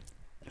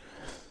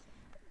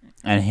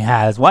 and he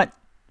has what?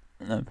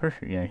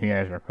 Yeah, he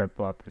has a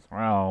cripple up as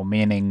well,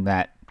 meaning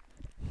that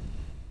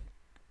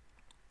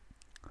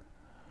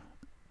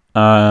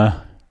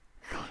well,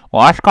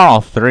 I call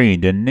 3,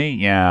 didn't he?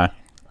 Yeah,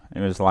 it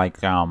was like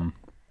Kanto,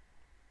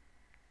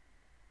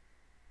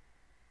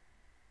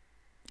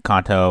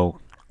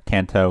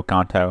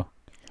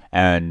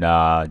 and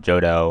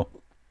Jodo.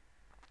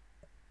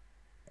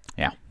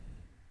 Yeah,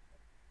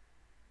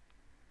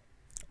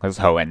 because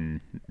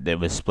Hoenn, it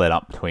was split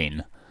up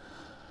between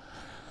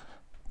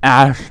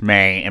Ash,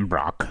 May, and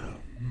Brock.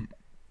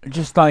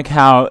 Just like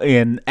how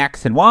in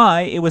X and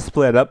Y, it was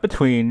split up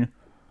between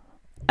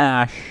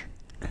Ash,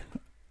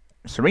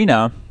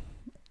 Serena,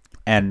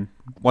 and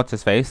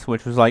what's-his-face,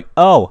 which was like,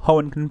 oh,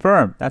 Hoenn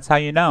confirmed. That's how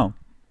you know.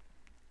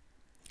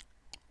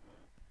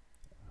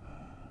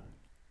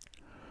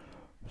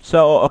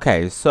 So,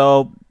 okay,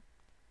 so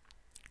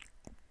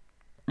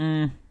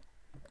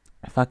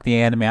fuck the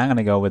anime. I'm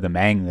gonna go with the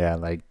manga,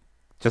 like,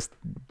 just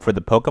for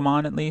the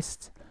Pokemon at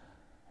least.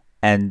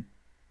 And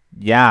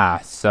yeah,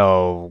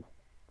 so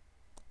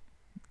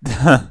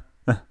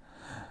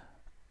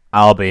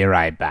I'll be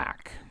right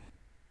back.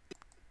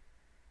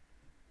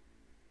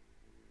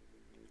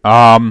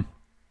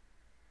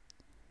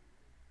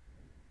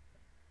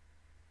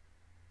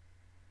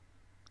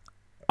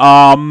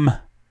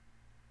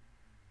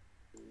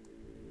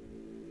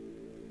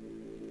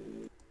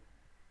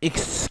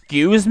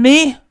 Excuse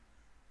me?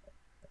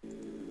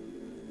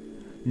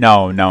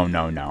 No.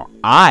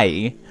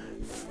 I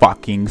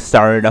fucking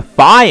started a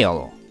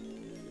file.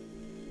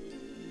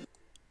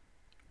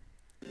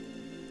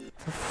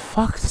 For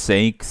fuck's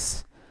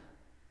sakes.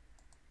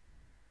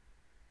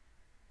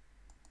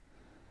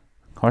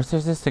 Of course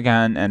there's this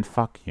again, and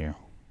fuck you.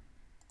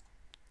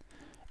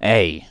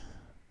 Hey.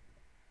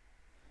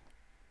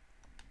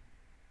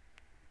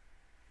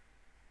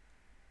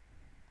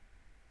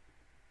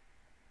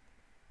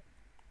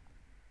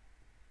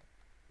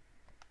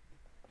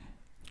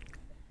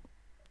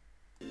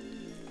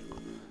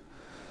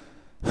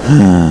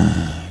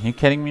 You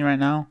kidding me right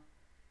now?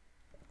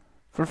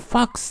 For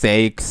fuck's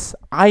sakes,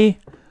 I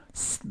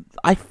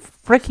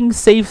freaking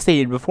save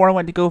stated before I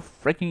went to go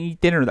freaking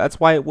eat dinner. That's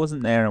why it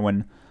wasn't there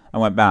when I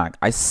went back.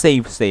 I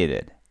save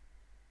stated.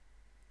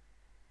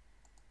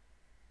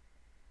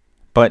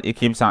 But it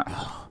keeps on.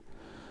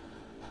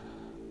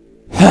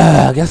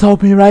 I guess I'll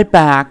be right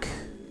back.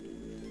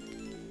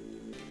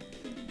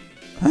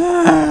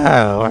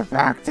 We're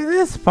back to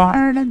this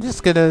part. I'm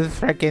just gonna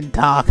freaking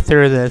talk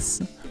through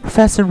this.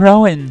 Professor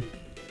Rowan,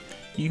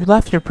 you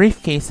left your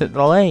briefcase at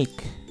the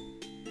lake.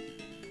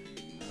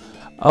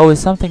 Oh, is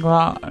something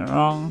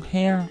wrong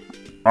here?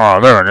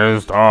 Oh, there it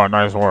is. Oh,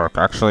 nice work.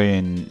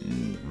 Actually,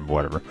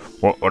 whatever.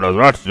 What does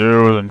that to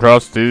do with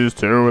entrust these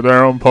two with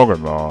their own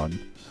Pokemon?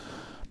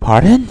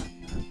 Pardon?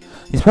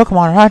 These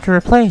Pokemon are hard to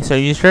replace. Are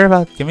you sure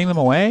about giving them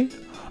away?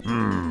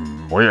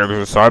 We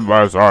exist side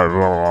by side.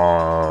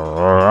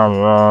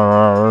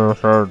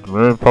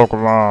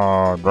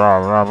 Pokemon. Blah,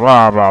 blah,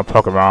 blah, blah,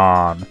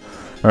 Pokemon.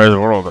 There's a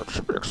world that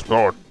should be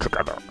explored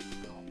together.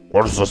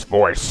 What does this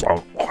voice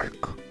sound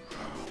like?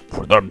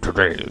 For them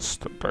today is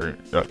the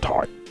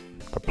time,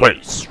 the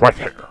place, right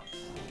here.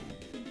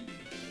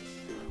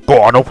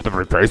 Go on, open the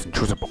briefcase and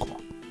choose a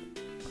Pokemon.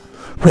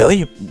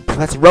 Really?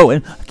 Professor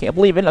Rowan? I can't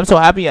believe it. I'm so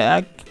happy.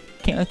 I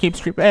can't keep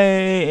straight.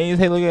 Hey,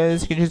 look at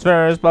this. You can choose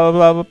first. Blah,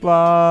 blah, blah,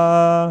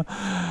 blah,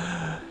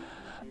 blah.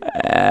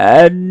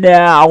 And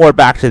now we're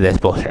back to this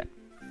bullshit.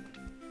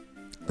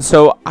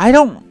 So, I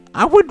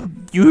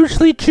would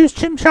usually choose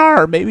Chimchar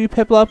or maybe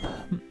Piplup,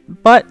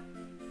 but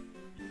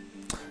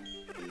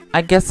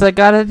I guess I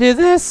gotta do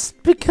this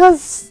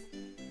because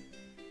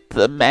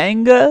the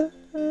manga.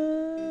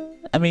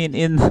 I mean,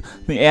 in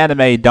the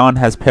anime, Dawn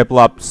has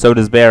Piplup, so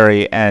does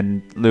Barry,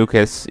 and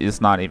Lucas is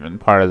not even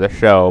part of the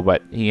show,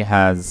 but he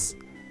has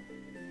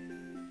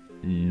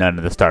none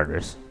of the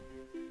starters.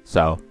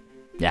 So,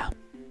 yeah.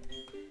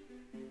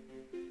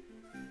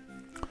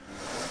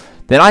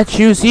 Then I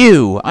choose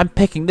you. I'm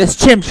picking this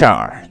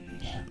Chimchar.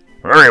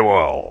 Very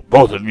well.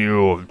 Both of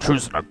you have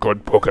chosen a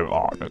good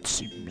Pokemon, it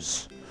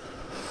seems.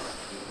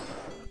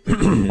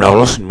 Now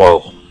listen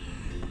well.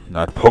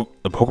 the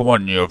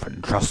Pokemon you have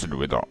entrusted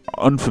with are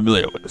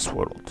unfamiliar with this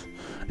world.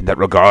 In that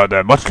regard,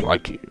 they're much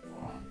like you.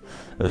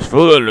 As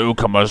for the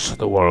newcomers to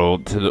the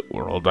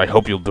world, I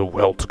hope you'll do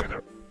well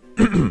together.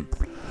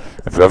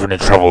 If you have any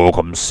trouble,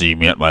 come see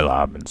me at my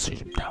lab in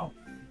Station Town.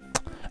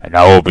 And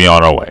now we'll be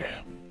on our way.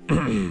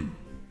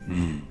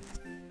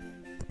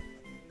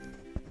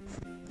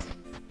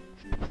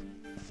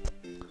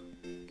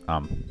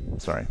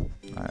 Sorry.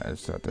 I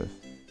just have to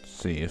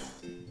see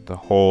if the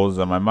holes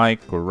on my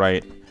mic were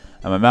right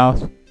on my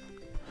mouth.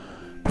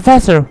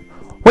 Professor,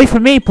 wait for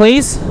me,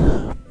 please.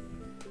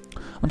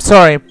 I'm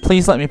sorry.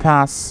 Please let me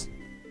pass.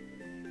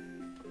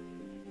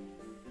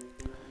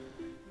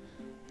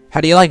 How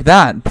do you like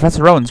that?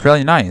 Professor Rowan's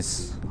really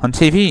nice. On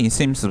TV, he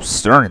seems so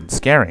stern and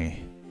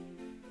scary.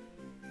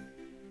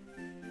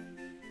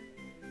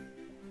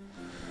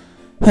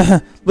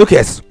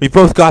 Lucas, we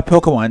both got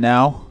Pokemon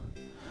now.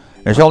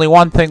 There's only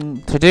one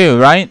thing to do,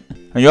 right?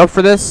 Are you up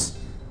for this?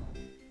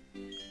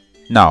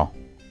 No.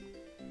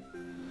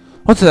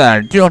 What's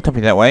that? Don't tell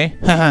me that way.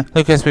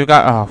 Lucas, we've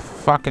got... Oh,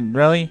 fucking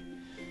really?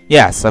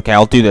 Yes, okay,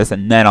 I'll do this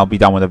and then I'll be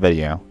done with the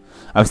video.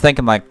 I was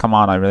thinking, like, come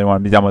on, I really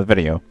want to be done with the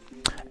video.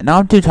 And now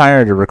I'm too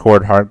tired to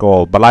record Hard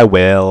Gold, but I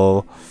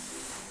will.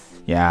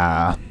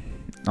 Yeah.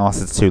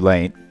 Unless it's too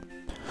late.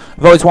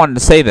 I've always wanted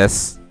to say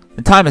this.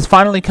 The time has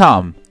finally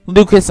come.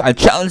 Lucas, I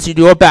challenge you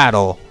to a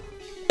battle.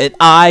 And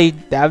I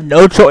have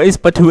no choice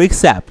but to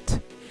accept.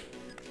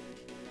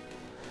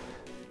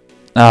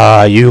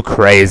 Ah, you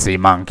crazy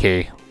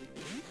monkey.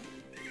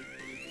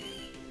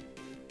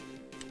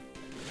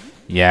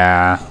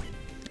 Yeah.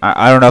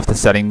 I don't know if the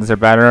settings are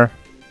better.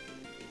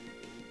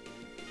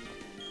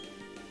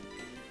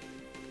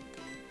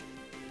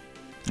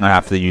 I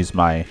have to use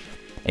my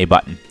A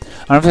button.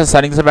 I don't know if the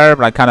settings are better,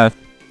 but I kind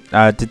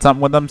of did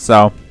something with them,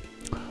 so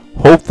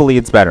hopefully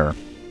it's better.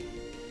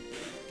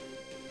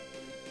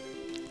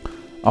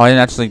 Oh, I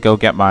didn't actually go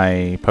get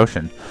my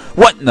potion.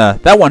 What in the?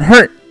 That one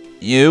hurt!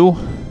 You.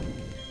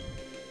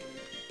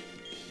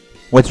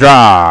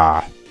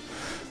 Withdraw!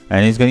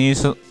 And he's gonna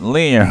use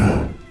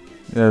Leer.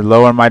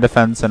 Lower my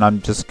defense, and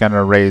I'm just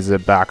gonna raise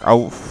it back.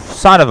 Oh,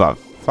 son of a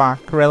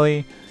fuck,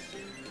 really?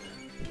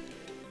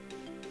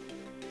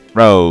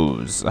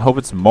 Rose. I hope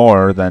it's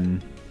more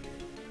than...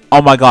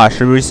 Oh my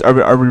gosh, are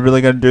we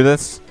really gonna do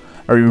this?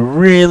 Are we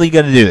really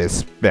gonna do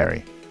this,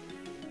 Barry?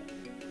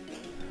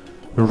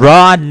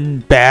 Run,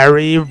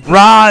 Barry,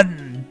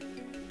 run!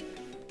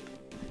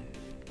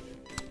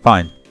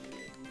 Fine.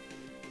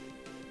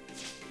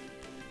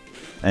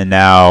 And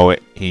now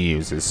he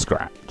uses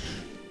Scratch.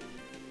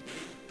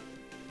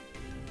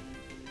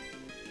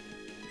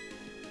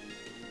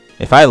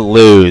 If I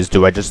lose,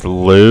 do I just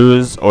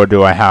lose, or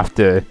do I have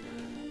to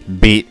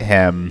beat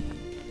him?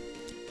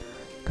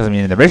 Because, I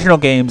mean, in the original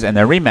games and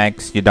the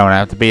remakes, you don't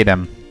have to beat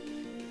him.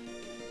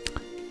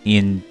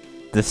 In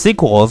the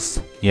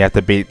sequels, you have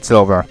to beat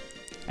Silver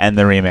and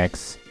the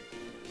remakes.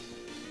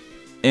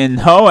 In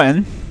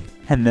Hoenn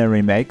and the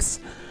remakes,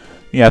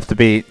 you have to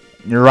beat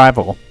your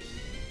rival.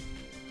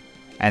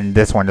 And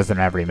this one doesn't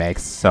have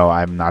remakes, so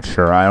I'm not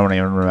sure. I don't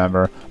even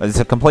remember. It's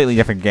a completely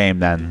different game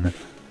then.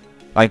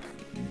 Like,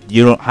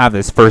 you don't have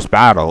this first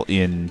battle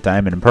in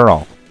Diamond and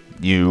Pearl.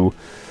 The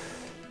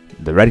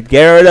Red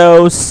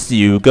Gyarados,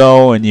 you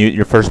go and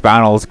your first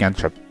battle is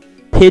against a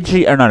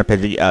Pidgey, or not a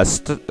Pidgey, a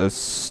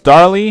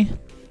Starly.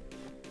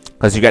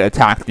 Because you get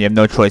attacked and you have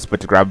no choice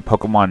but to grab a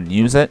Pokemon and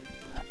use it.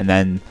 And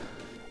then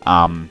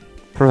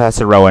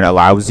Professor Rowan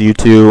allows you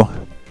to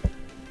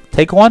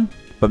take one.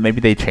 But maybe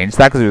they changed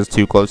that because it was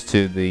too close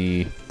to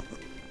the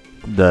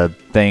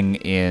thing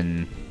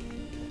in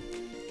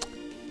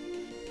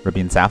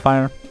Ruby and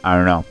Sapphire. I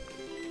don't know.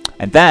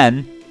 And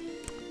then,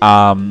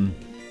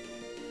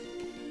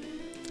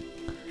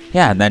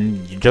 yeah, and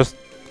then you just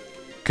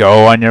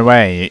go on your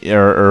way,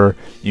 or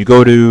you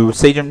go to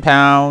Station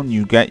Town,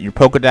 you get your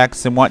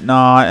Pokedex and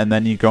whatnot, and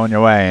then you go on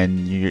your way,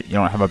 and you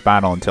don't have a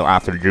battle until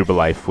after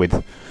Jubilife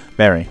with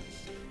Barry.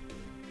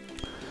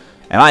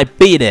 And I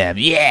beat him,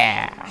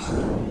 yeah!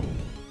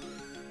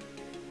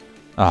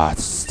 Ah,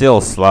 it's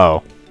still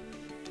slow.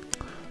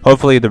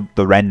 Hopefully the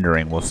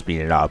rendering will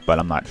speed it up, but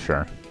I'm not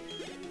sure.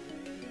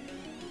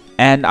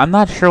 And I'm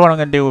not sure what I'm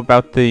going to do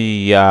about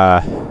the,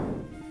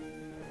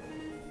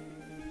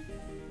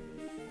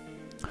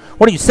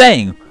 What are you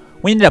saying?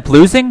 We ended up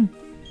losing?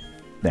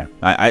 There.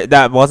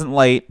 That wasn't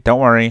late. Don't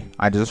worry.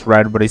 I just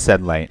read what he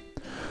said late.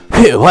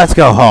 Phew, let's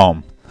go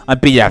home. I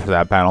beat after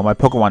that battle. My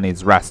Pokemon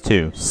needs rest,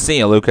 too. See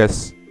ya,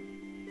 Lucas.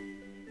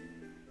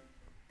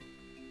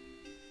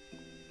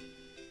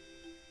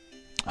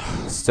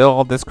 Still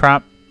all this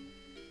crap?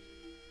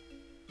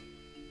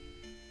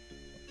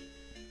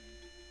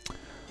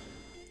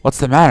 What's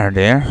the matter,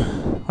 dear?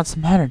 What's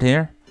the matter,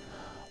 dear?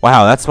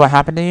 Wow, that's what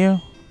happened to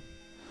you?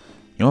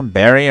 You and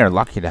Barry are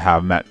lucky to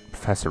have met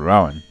Professor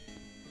Rowan.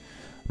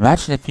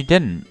 Imagine if you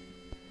didn't.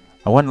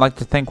 I wouldn't like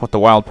to think what the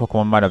wild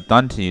Pokemon might have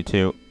done to you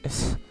two.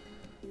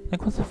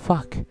 Like, what the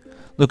fuck?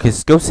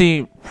 Lucas, go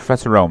see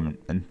Professor Rowan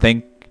and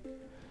thank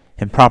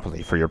him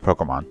properly for your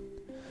Pokemon.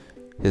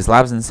 His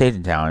lab's in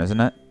Satan Town, isn't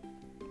it?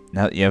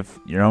 Now that you have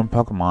your own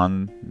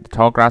Pokemon, the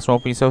tall grass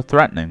won't be so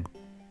threatening.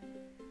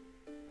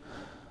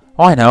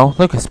 Oh, I know.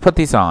 Lucas, put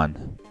these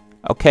on.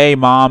 Okay,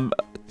 Mom.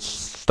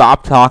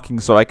 Stop talking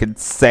so I can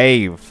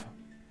save.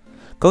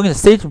 Going to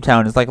Stadium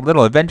Town is like a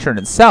little adventure in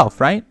itself,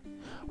 right?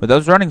 With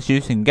those running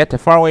shoes, you can get to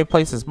faraway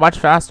places much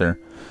faster.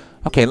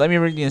 Okay, let me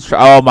read the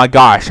instructions. Oh my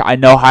gosh, I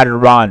know how to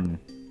run.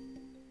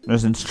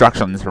 There's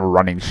instructions for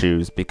running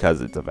shoes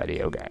because it's a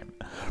video game.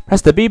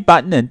 Press the B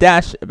button and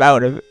dash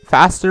about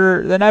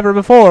faster than ever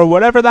before,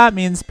 whatever that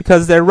means,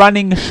 because they're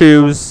running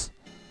shoes.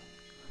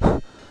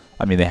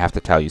 I mean, they have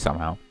to tell you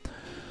somehow.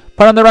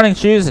 Put on the running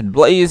shoes and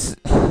blaze.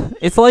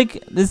 It's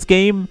like this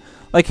game,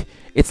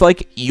 it's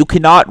like you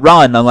cannot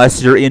run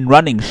unless you're in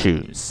running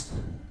shoes.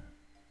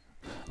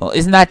 Well,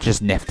 isn't that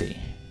just nifty?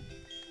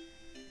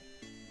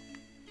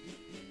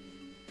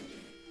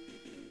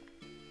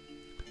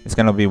 It's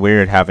gonna be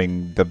weird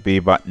having the B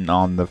button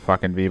on the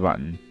fucking B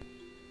button.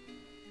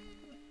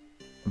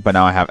 But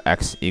now I have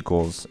X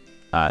equals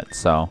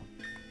so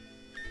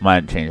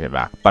might change it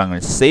back. But I'm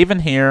gonna save in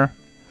here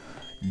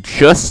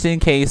just in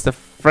case the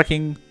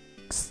freaking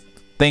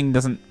thing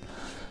doesn't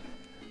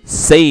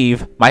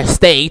save my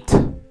state.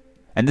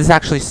 And this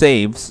actually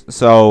saves,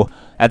 so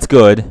that's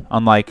good.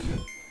 Unlike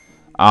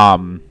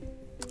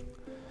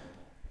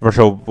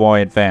Virtual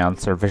Boy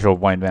Advance, or Visual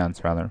Boy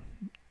Advance rather.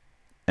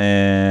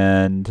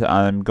 And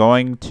I'm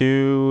going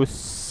to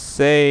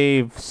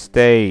save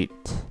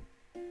state.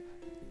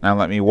 Now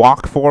let me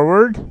walk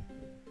forward.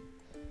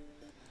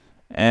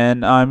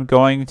 And I'm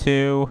going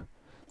to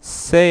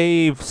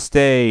save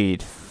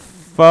state.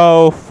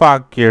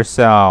 Fuck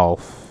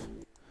yourself.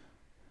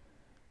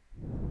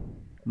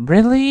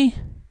 Really?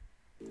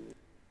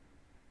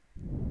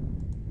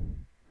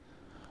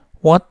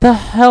 What the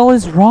hell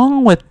is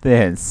wrong with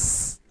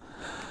this?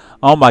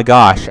 Oh my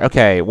gosh.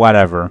 Okay,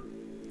 whatever.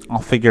 I'll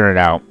figure it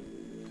out.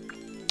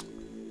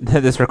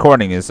 This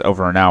recording is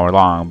over an hour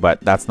long, but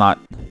that's not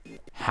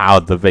how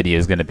the video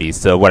is going to be,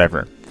 so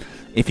whatever.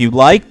 If you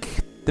like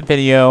the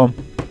video,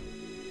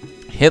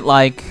 hit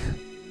like.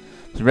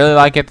 If you really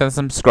like it, then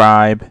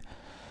subscribe.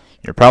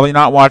 You're probably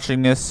not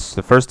watching this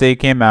the first day it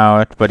came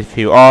out, but if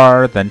you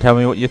are, then tell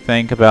me what you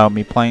think about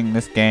me playing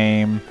this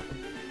game.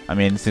 I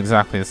mean, it's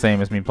exactly the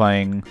same as me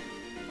playing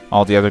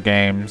all the other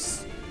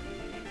games.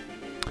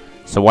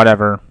 So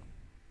whatever.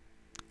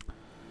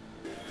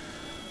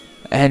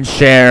 And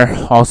share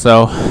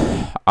also.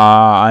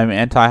 I'm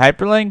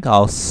Anti-HyperLink.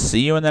 I'll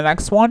see you in the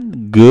next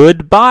one.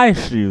 Goodbye,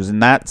 shoes.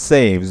 And that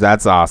saves.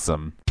 That's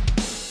awesome.